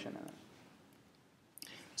information in it.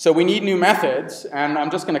 So we need new methods, and I'm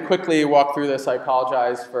just going to quickly walk through this. I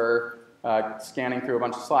apologize for scanning through a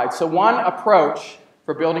bunch of slides. So one approach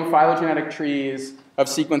for building phylogenetic trees of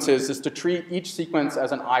sequences is to treat each sequence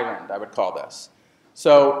as an island, I would call this.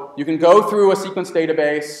 So you can go through a sequence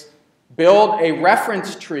database, build a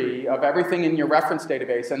reference tree of everything in your reference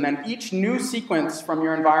database, and then each new sequence from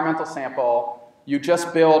your environmental sample, you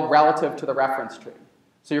just build relative to the reference tree.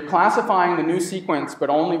 So you're classifying the new sequence, but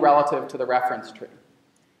only relative to the reference tree.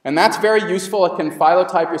 And that's very useful. It can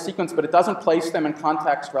phylotype your sequence, but it doesn't place them in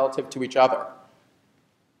context relative to each other.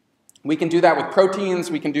 We can do that with proteins.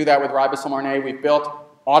 We can do that with ribosomal RNA. We've built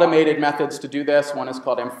automated methods to do this. One is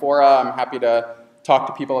called Amphora. I'm happy to talk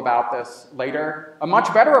to people about this later. A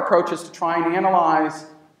much better approach is to try and analyze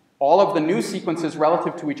all of the new sequences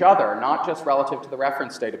relative to each other, not just relative to the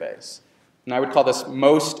reference database. And I would call this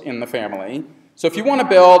most in the family. So if you want to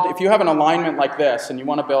build, if you have an alignment like this, and you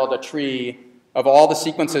want to build a tree of all the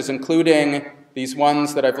sequences, including these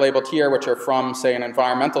ones that I've labeled here, which are from, say, an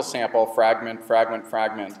environmental sample, fragment, fragment,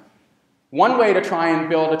 fragment. One way to try and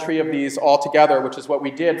build a tree of these all together, which is what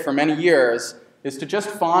we did for many years, is to just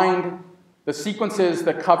find the sequences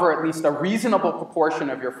that cover at least a reasonable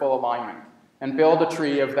proportion of your full alignment and build a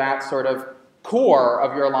tree of that sort of core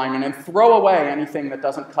of your alignment and throw away anything that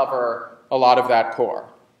doesn't cover a lot of that core.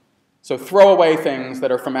 So throw away things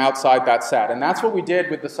that are from outside that set. And that's what we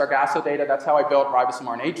did with the Sargasso data. That's how I built ribosome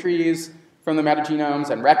RNA trees from the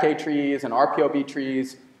metagenomes and REC-A trees and RPOB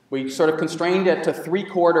trees. We sort of constrained it to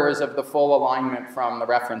 3/4 of the full alignment from the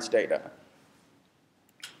reference data.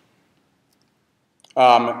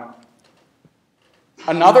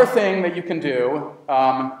 Another thing that you can do,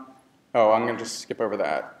 I'm going to just skip over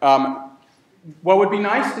that. What would be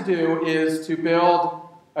nice to do is to build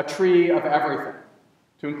a tree of everything,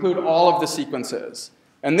 to include all of the sequences.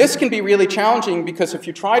 And this can be really challenging because if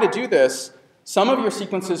you try to do this, some of your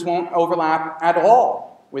sequences won't overlap at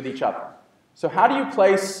all with each other. So how do you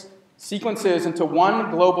place sequences into one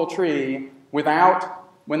global tree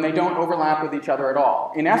when they don't overlap with each other at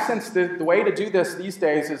all? In essence, the way to do this these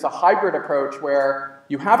days is a hybrid approach where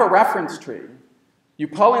you have a reference tree, you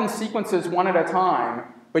pull in sequences one at a time,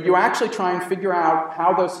 but you actually try and figure out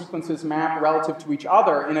how those sequences map relative to each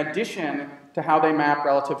other in addition to how they map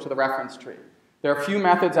relative to the reference tree. There are a few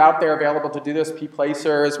methods out there available to do this.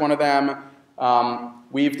 pPlacer is one of them.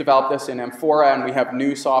 We've developed this in Amphora, and we have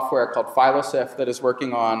new software called Phylosoph that is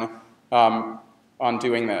working on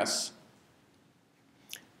doing this.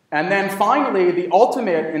 And then finally, the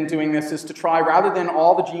ultimate in doing this is to try, rather than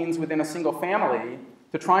all the genes within a single family,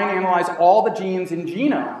 to try and analyze all the genes in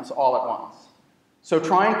genomes all at once. So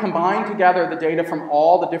try and combine together the data from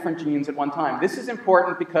all the different genes at one time. This is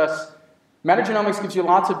important because metagenomics gives you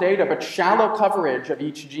lots of data, but shallow coverage of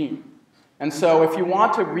each gene. And so if you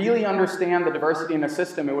want to really understand the diversity in a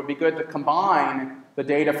system, it would be good to combine the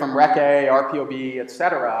data from REC-A, RPOB, et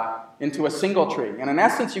cetera, into a single tree. And in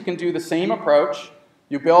essence, you can do the same approach.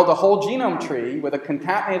 You build a whole genome tree with a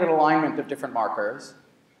concatenated alignment of different markers.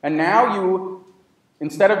 And now you,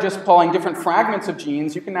 instead of just pulling different fragments of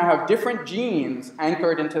genes, you can now have different genes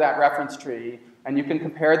anchored into that reference tree, and you can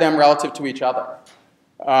compare them relative to each other.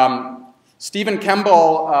 Stephen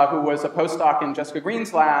Kemble, who was a postdoc in Jessica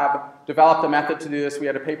Green's lab, developed a method to do this. We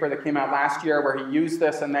had a paper that came out last year where he used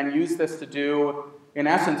this and then used this to do, in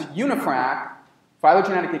essence, unifrac,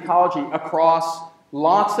 phylogenetic ecology, across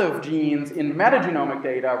lots of genes in metagenomic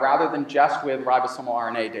data rather than just with ribosomal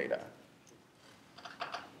RNA data.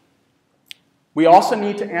 We also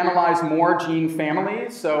need to analyze more gene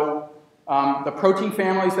families. So the protein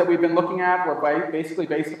families that we've been looking at were basically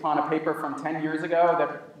based upon a paper from 10 years ago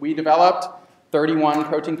that we developed, 31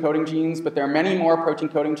 protein coding genes, but there are many more protein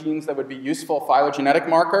coding genes that would be useful phylogenetic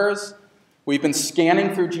markers. We've been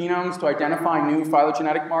scanning through genomes to identify new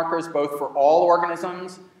phylogenetic markers, both for all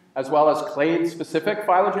organisms as well as clade-specific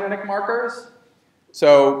phylogenetic markers.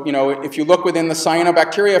 So, if you look within the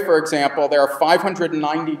cyanobacteria, for example, there are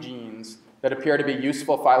 590 genes that appear to be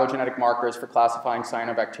useful phylogenetic markers for classifying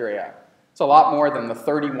cyanobacteria. It's a lot more than the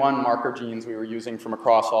 31 marker genes we were using from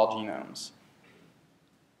across all genomes.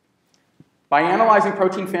 By analyzing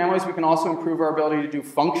protein families, we can also improve our ability to do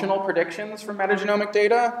functional predictions from metagenomic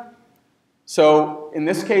data. So in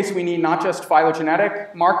this case, we need not just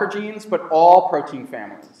phylogenetic marker genes, but all protein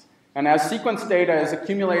families. And as sequence data is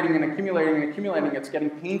accumulating and accumulating and accumulating, it's getting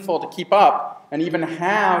painful to keep up and even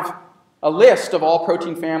have a list of all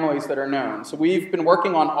protein families that are known. So we've been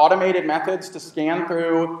working on automated methods to scan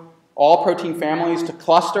through all protein families, to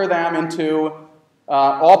cluster them into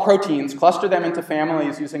all proteins, cluster them into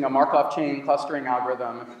families using a Markov chain clustering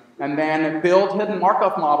algorithm, and then build hidden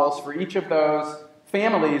Markov models for each of those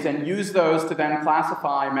families and use those to then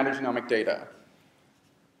classify metagenomic data.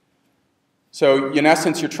 So in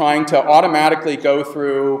essence, you're trying to automatically go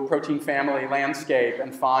through protein family landscape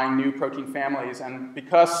and find new protein families. And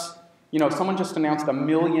because someone just announced a 1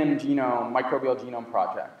 million genome microbial genome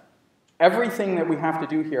project, everything that we have to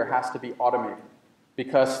do here has to be automated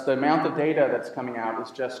because the amount of data that's coming out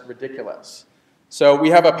is just ridiculous. So we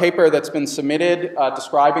have a paper that's been submitted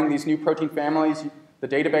describing these new protein families. The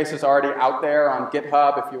database is already out there on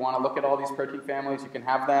GitHub. If you want to look at all these protein families, you can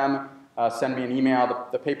have them. Send me an email.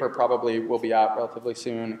 The paper probably will be out relatively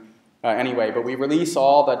soon anyway. But we release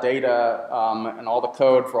all the data and all the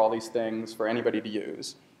code for all these things for anybody to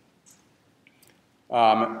use.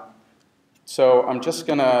 So I'm just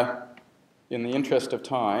going to, in the interest of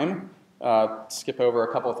time, skip over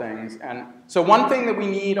a couple things. And so one thing that we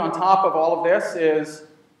need on top of all of this is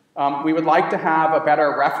we would like to have a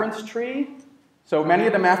better reference tree. So many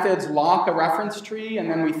of the methods lock a reference tree, and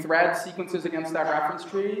then we thread sequences against that reference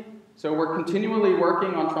tree. So we're continually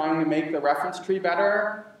working on trying to make the reference tree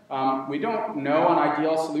better. We don't know an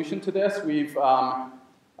ideal solution to this. We've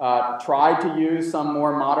tried to use some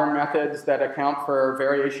more modern methods that account for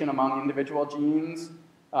variation among individual genes.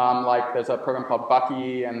 Like there's a program called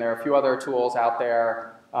Bucky, and there are a few other tools out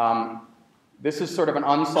there. This is sort of an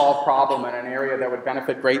unsolved problem in an area that would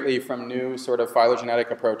benefit greatly from new sort of phylogenetic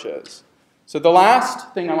approaches. So the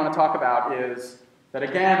last thing I want to talk about is that,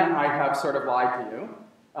 again, I have sort of lied to you.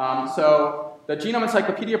 So the Genome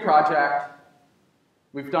Encyclopedia project,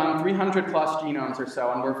 we've done 300 plus genomes or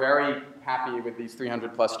so, and we're very happy with these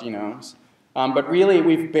 300 plus genomes. But really,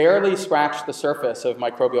 we've barely scratched the surface of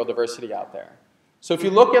microbial diversity out there. So if you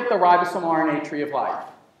look at the ribosomal RNA tree of life,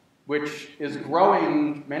 which is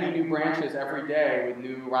growing many new branches every day with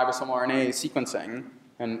new ribosomal RNA sequencing,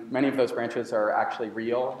 and many of those branches are actually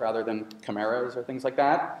real rather than chimeras or things like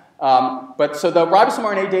that. But so the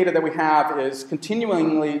ribosomal RNA data that we have is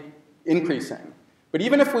continually increasing. But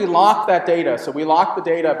even if we lock that data, so we locked the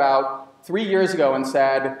data about 3 years ago and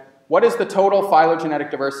said, what is the total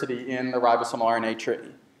phylogenetic diversity in the ribosomal RNA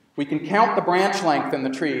tree? We can count the branch length in the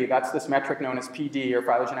tree. That's this metric known as PD, or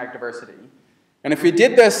phylogenetic diversity. And if we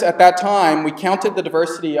did this at that time, we counted the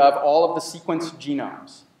diversity of all of the sequenced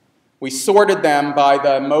genomes. We sorted them by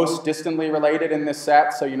the most distantly related in this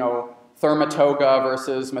set, so Thermatoga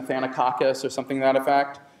versus Methanococcus or something to that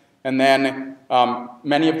effect. And then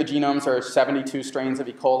many of the genomes are 72 strains of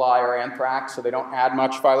E. coli or anthrax, so they don't add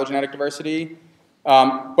much phylogenetic diversity.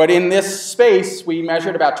 But in this space, we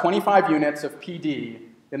measured about 25 units of PD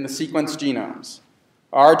in the sequenced genomes.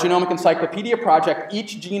 Our Genomic Encyclopedia project,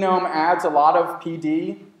 each genome adds a lot of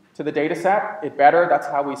PD to the data set. That's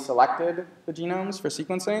how we selected the genomes for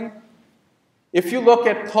sequencing. If you look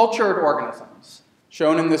at cultured organisms,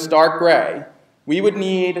 shown in this dark gray, we would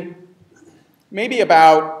need maybe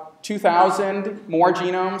about 2,000 more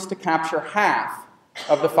genomes to capture half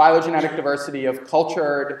of the phylogenetic diversity of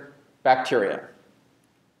cultured bacteria.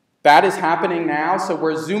 That is happening now, so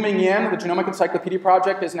we're zooming in. The Genomic Encyclopedia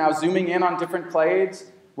project is now zooming in on different clades.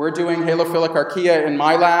 We're doing halophilic archaea in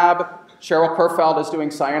my lab. Cheryl Kerfeld is doing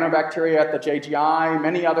cyanobacteria at the JGI.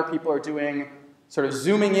 Many other people are doing sort of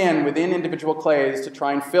zooming in within individual clades to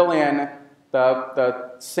try and fill in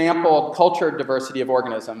the sampled cultured diversity of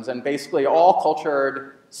organisms. And basically all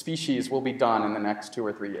cultured species will be done in the next 2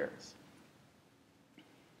 or 3 years.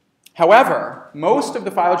 However, most of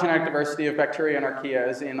the phylogenetic diversity of bacteria and archaea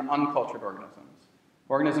is in uncultured organisms,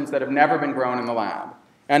 organisms that have never been grown in the lab.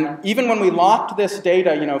 And even when we locked this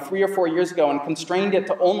data 3 or 4 years ago and constrained it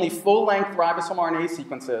to only full-length ribosomal RNA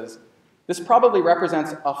sequences, this probably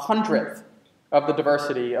represents 1/100th of the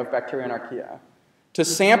diversity of bacteria and archaea. To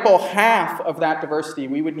sample half of that diversity,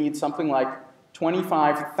 we would need something like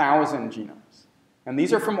 25,000 genomes. And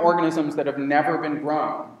these are from organisms that have never been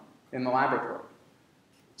grown in the laboratory.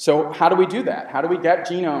 So how do we do that? How do we get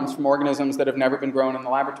genomes from organisms that have never been grown in the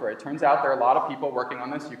laboratory? It turns out there are a lot of people working on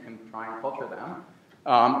this. You can try and culture them.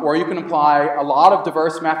 Or you can apply a lot of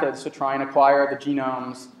diverse methods to try and acquire the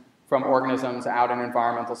genomes from organisms out in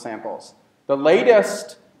environmental samples. The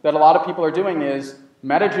latest that a lot of people are doing is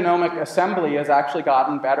metagenomic assembly has actually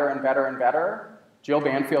gotten better and better and better. Jill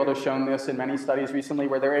Banfield has shown this in many studies recently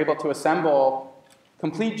where they're able to assemble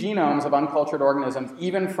complete genomes of uncultured organisms,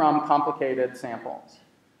 even from complicated samples.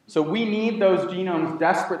 So we need those genomes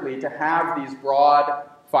desperately to have these broad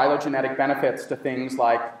phylogenetic benefits to things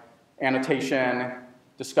like annotation,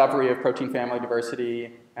 discovery of protein family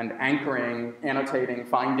diversity, and anchoring, annotating,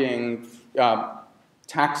 finding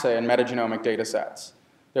taxa and metagenomic data sets.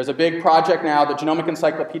 There's a big project now, the Genomic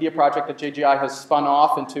Encyclopedia project at JGI has spun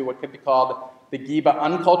off into what could be called the GIBA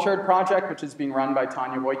Uncultured Project, which is being run by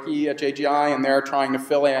Tanya Wojcicki at JGI, and they're trying to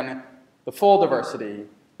fill in the full diversity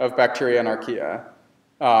of bacteria and archaea.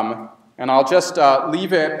 And I'll just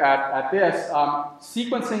leave it at this.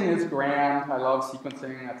 Sequencing is grand. I love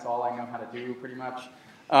sequencing. That's all I know how to do, pretty much.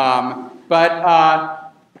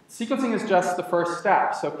 But sequencing is just the first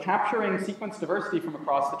step. So capturing sequence diversity from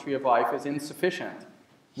across the tree of life is insufficient.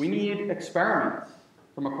 We need experiments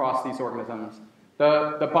from across these organisms.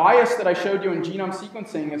 The bias that I showed you in genome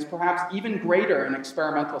sequencing is perhaps even greater in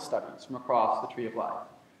experimental studies from across the tree of life.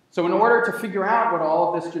 So in order to figure out what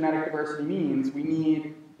all of this genetic diversity means, we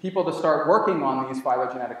need people to start working on these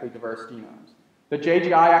phylogenetically diverse genomes. The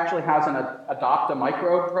JGI actually has an Adopt a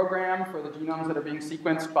Microbe program for the genomes that are being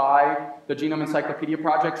sequenced by the Genome Encyclopedia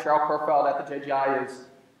project. Cheryl Kerfeld at the JGI is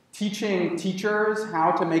teaching teachers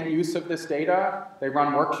how to make use of this data. They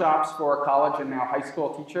run workshops for college and now high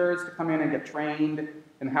school teachers to come in and get trained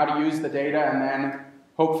in how to use the data, and then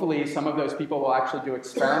hopefully some of those people will actually do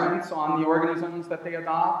experiments on the organisms that they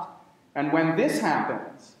adopt. And when this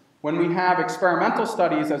happens, when we have experimental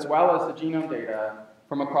studies as well as the genome data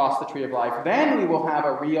from across the tree of life, then we will have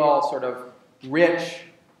a real sort of rich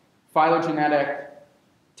phylogenetic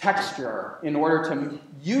texture in order to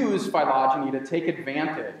use phylogeny to take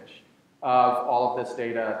advantage of all of this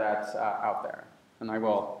data that's out there. And I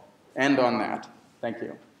will end on that. Thank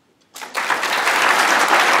you.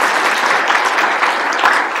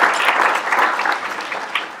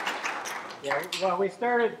 Yeah, well, we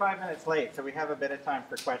started 5 minutes late, so we have a bit of time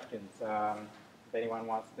for questions. If anyone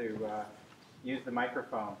wants to use the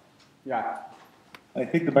microphone. Yeah. I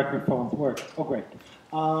think the microphones work. Oh, great.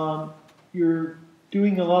 You're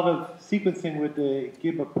doing a lot of sequencing with the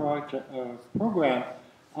GIBA program.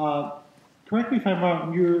 Correct me if I'm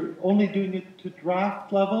wrong, you're only doing it to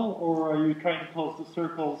draft level, or are you trying to close the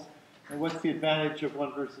circles? And what's the advantage of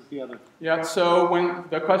one versus the other? Yeah, so when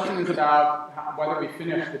the question is about whether we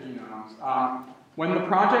finish the genomes. When the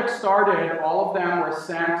project started, all of them were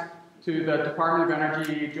sent to the Department of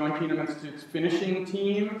Energy Joint Genome Institute's finishing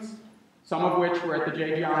teams, some of which were at the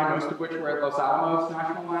JGI, most of which were at Los Alamos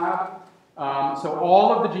National Lab. So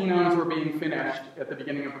all of the genomes were being finished at the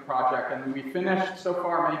beginning of the project, and we finished so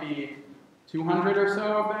far maybe 200 or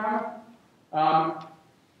so of them.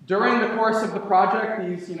 During the course of the project,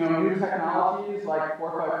 these new technologies like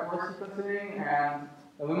 454 sequencing and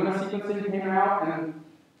Illumina sequencing came out, and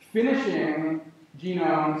finishing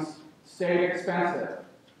genomes stayed expensive.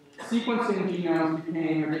 Sequencing genomes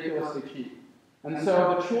became ridiculously cheap. And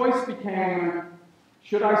so the choice became,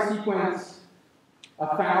 should I sequence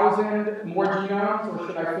 1,000 more genomes, or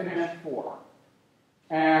should I finish 4?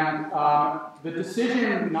 And the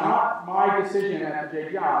decision, not my decision at the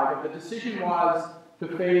JGI, but the decision was to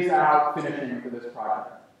phase out finishing for this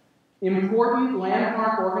project. Important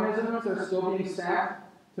landmark organisms are still being sent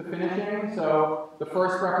to finishing, so the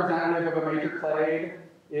first representative of a major clade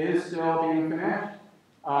is still being finished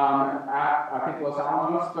at, I think, Los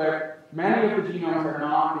Alamos, but many of the genomes are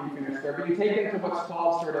not being finished. They're being taken to what's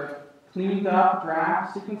called sort of cleaned up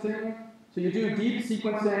draft sequencing. So you do deep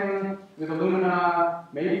sequencing with Illumina,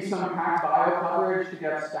 maybe some packed bio coverage to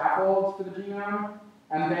get scaffolds to the genome,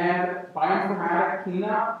 and then bioinformatic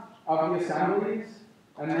cleanup of the assemblies,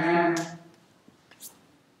 and then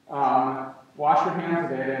wash your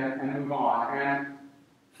hands of it and move on. And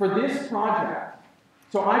for this project,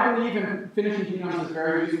 so I believe in finishing genomes is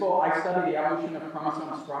very useful. I study the evolution of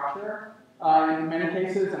chromosome structure in many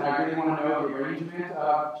cases, and I really want to know the arrangement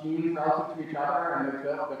of genes relative to each other and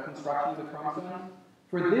the construction of the chromosomes.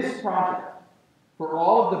 For this project, for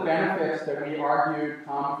all of the benefits that we argued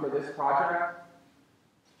come for this project,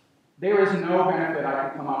 there is no benefit I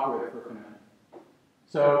can come up with for finishing.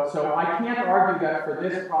 So I can't argue that for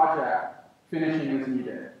this project, finishing is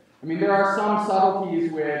needed. I mean, there are some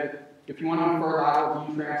subtleties with, if you want to infer lateral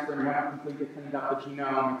gene transfer and you haven't completely cleaned up the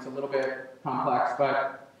genome, it's a little bit complex.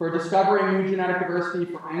 But for discovering new genetic diversity,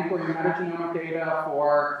 for anchoring metagenomic data,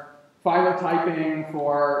 for phylotyping,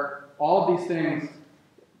 for all of these things,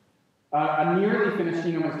 a nearly finished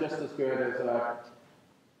genome is just as good as a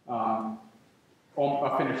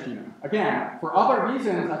finished genome. Again, for other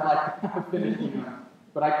reasons, I'd like to have a finished genome,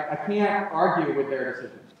 but I can't argue with their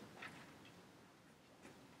decision.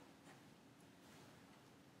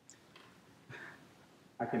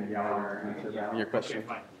 I can yell or answer that. Your question. Okay,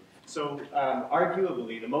 fine. So,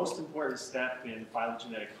 arguably, the most important step in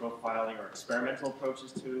phylogenetic profiling or experimental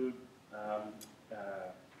approaches to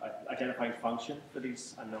identifying function for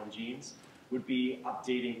these unknown genes would be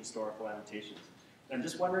updating historical annotations. And I'm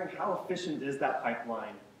just wondering, how efficient is that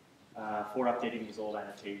pipeline for updating these old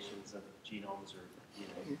annotations of genomes or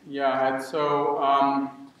DNA? Yeah, and so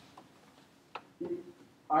I'm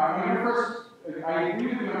going to first, I agree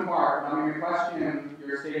with you in part, and I'm going to question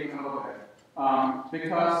your statement a little bit.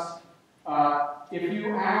 Because if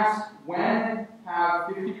you ask when have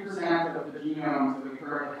 50% of the genomes that we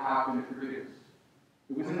currently have been produced,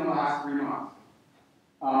 it was in the last 3 months.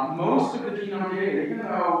 Most of the genome data, even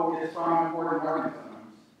though it's from important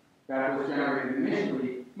organisms that was generated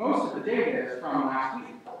initially, most of the data is from last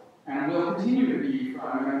week, and will continue to be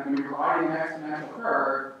from, and when we provide an exponential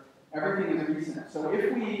curve, everything is recent. So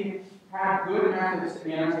if we had good methods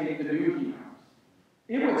to annotate the new genomes,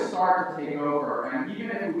 it would start to take over, and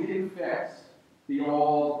even if we didn't fix the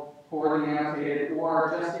old poorly annotated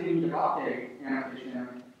or just didn't need to update annotation,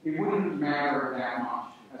 it wouldn't matter that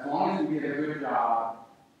much, as long as we did a good job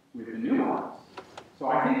with the new ones. So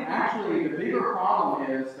I think actually the bigger bigger problem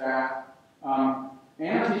is that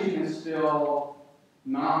annotation is still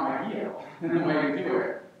not ideal in the way we do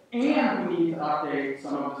it. And we need to update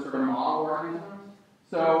some of the sort of model organisms.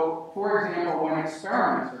 So, for example, when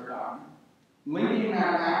experiments are done, linking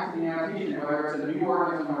that back to the annotation, whether it's a new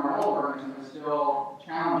organism or an old organism, is still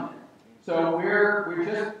challenging. So we're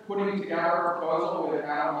just putting together a proposal with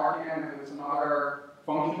Adam Larkin and with some other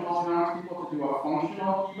functional genomics people to do a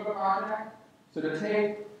functional GIBA project. So to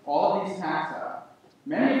take all of these taxa,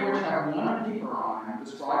 many of which have one paper on them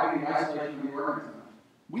describing the isolation of the organism,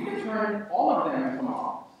 we can turn all of them into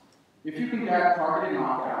models. If you can get targeted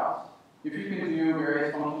knockouts, if you can do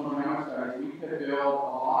various functional genomic studies, we could build a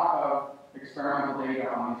lot of experimental data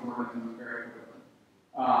on these organisms very quickly.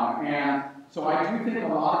 And so I do think a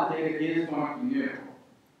lot of the data is going to be new.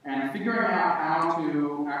 And figuring out how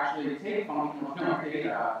to actually take functional genomic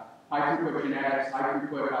data, high throughput genetics, high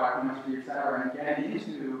throughput biochemistry, et cetera, and get it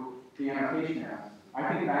into the annotations,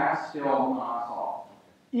 I think that's still not solved.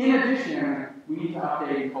 In addition, we need to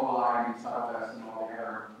update E. coli and subtests and all the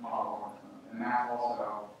other model organisms, and that's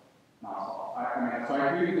also not solved. So I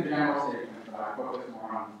agree with the general statement, but I focus more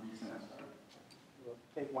on recent stuff. We'll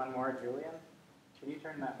take one more, Julian. Can you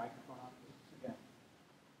turn that microphone on, please?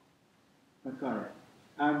 Yeah. I've got it.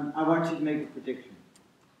 I want you to make a prediction.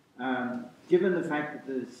 Given the fact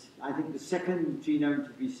that I think the second genome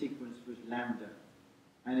to be sequenced was lambda,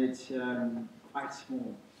 and it's quite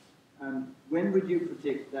small. When would you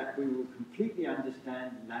predict that we will completely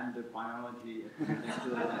understand lambda biology at the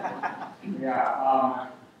molecular level? Yeah,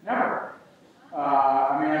 never.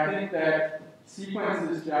 I think that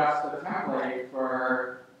sequence is just a template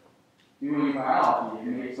for doing biology.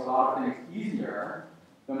 It makes a lot of things easier.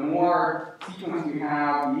 The more sequence we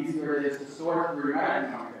have, the easier it is to sort through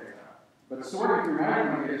metagenomic data. But sorting through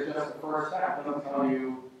metagenomic data is just the first step. It doesn't tell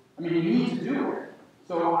you, you need to do it.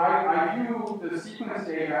 So I view the sequence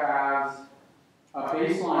data as a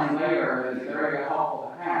baseline layer that is very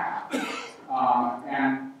helpful to have.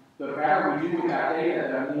 And the better we do with that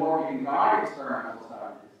data, the more we can guide experimental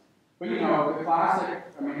studies. But the classic,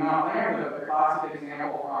 not lambda, but the classic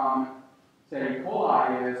example from, say, E.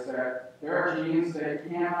 coli is that there are genes that you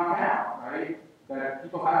can't knock out, right? That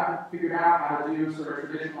people haven't figured out how to do sort of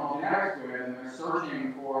traditional genetics with, and they're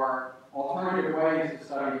searching for alternative ways to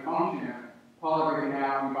study function. Polygraphing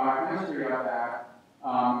out the biochemistry of that,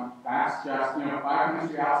 that's just,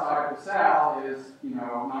 biochemistry outside of the cell is,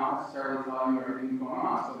 not necessarily telling you everything going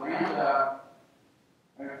on. So lambda,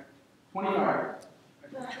 25 years.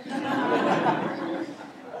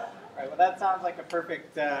 All right, well, that sounds like a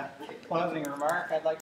perfect closing remark. I'd like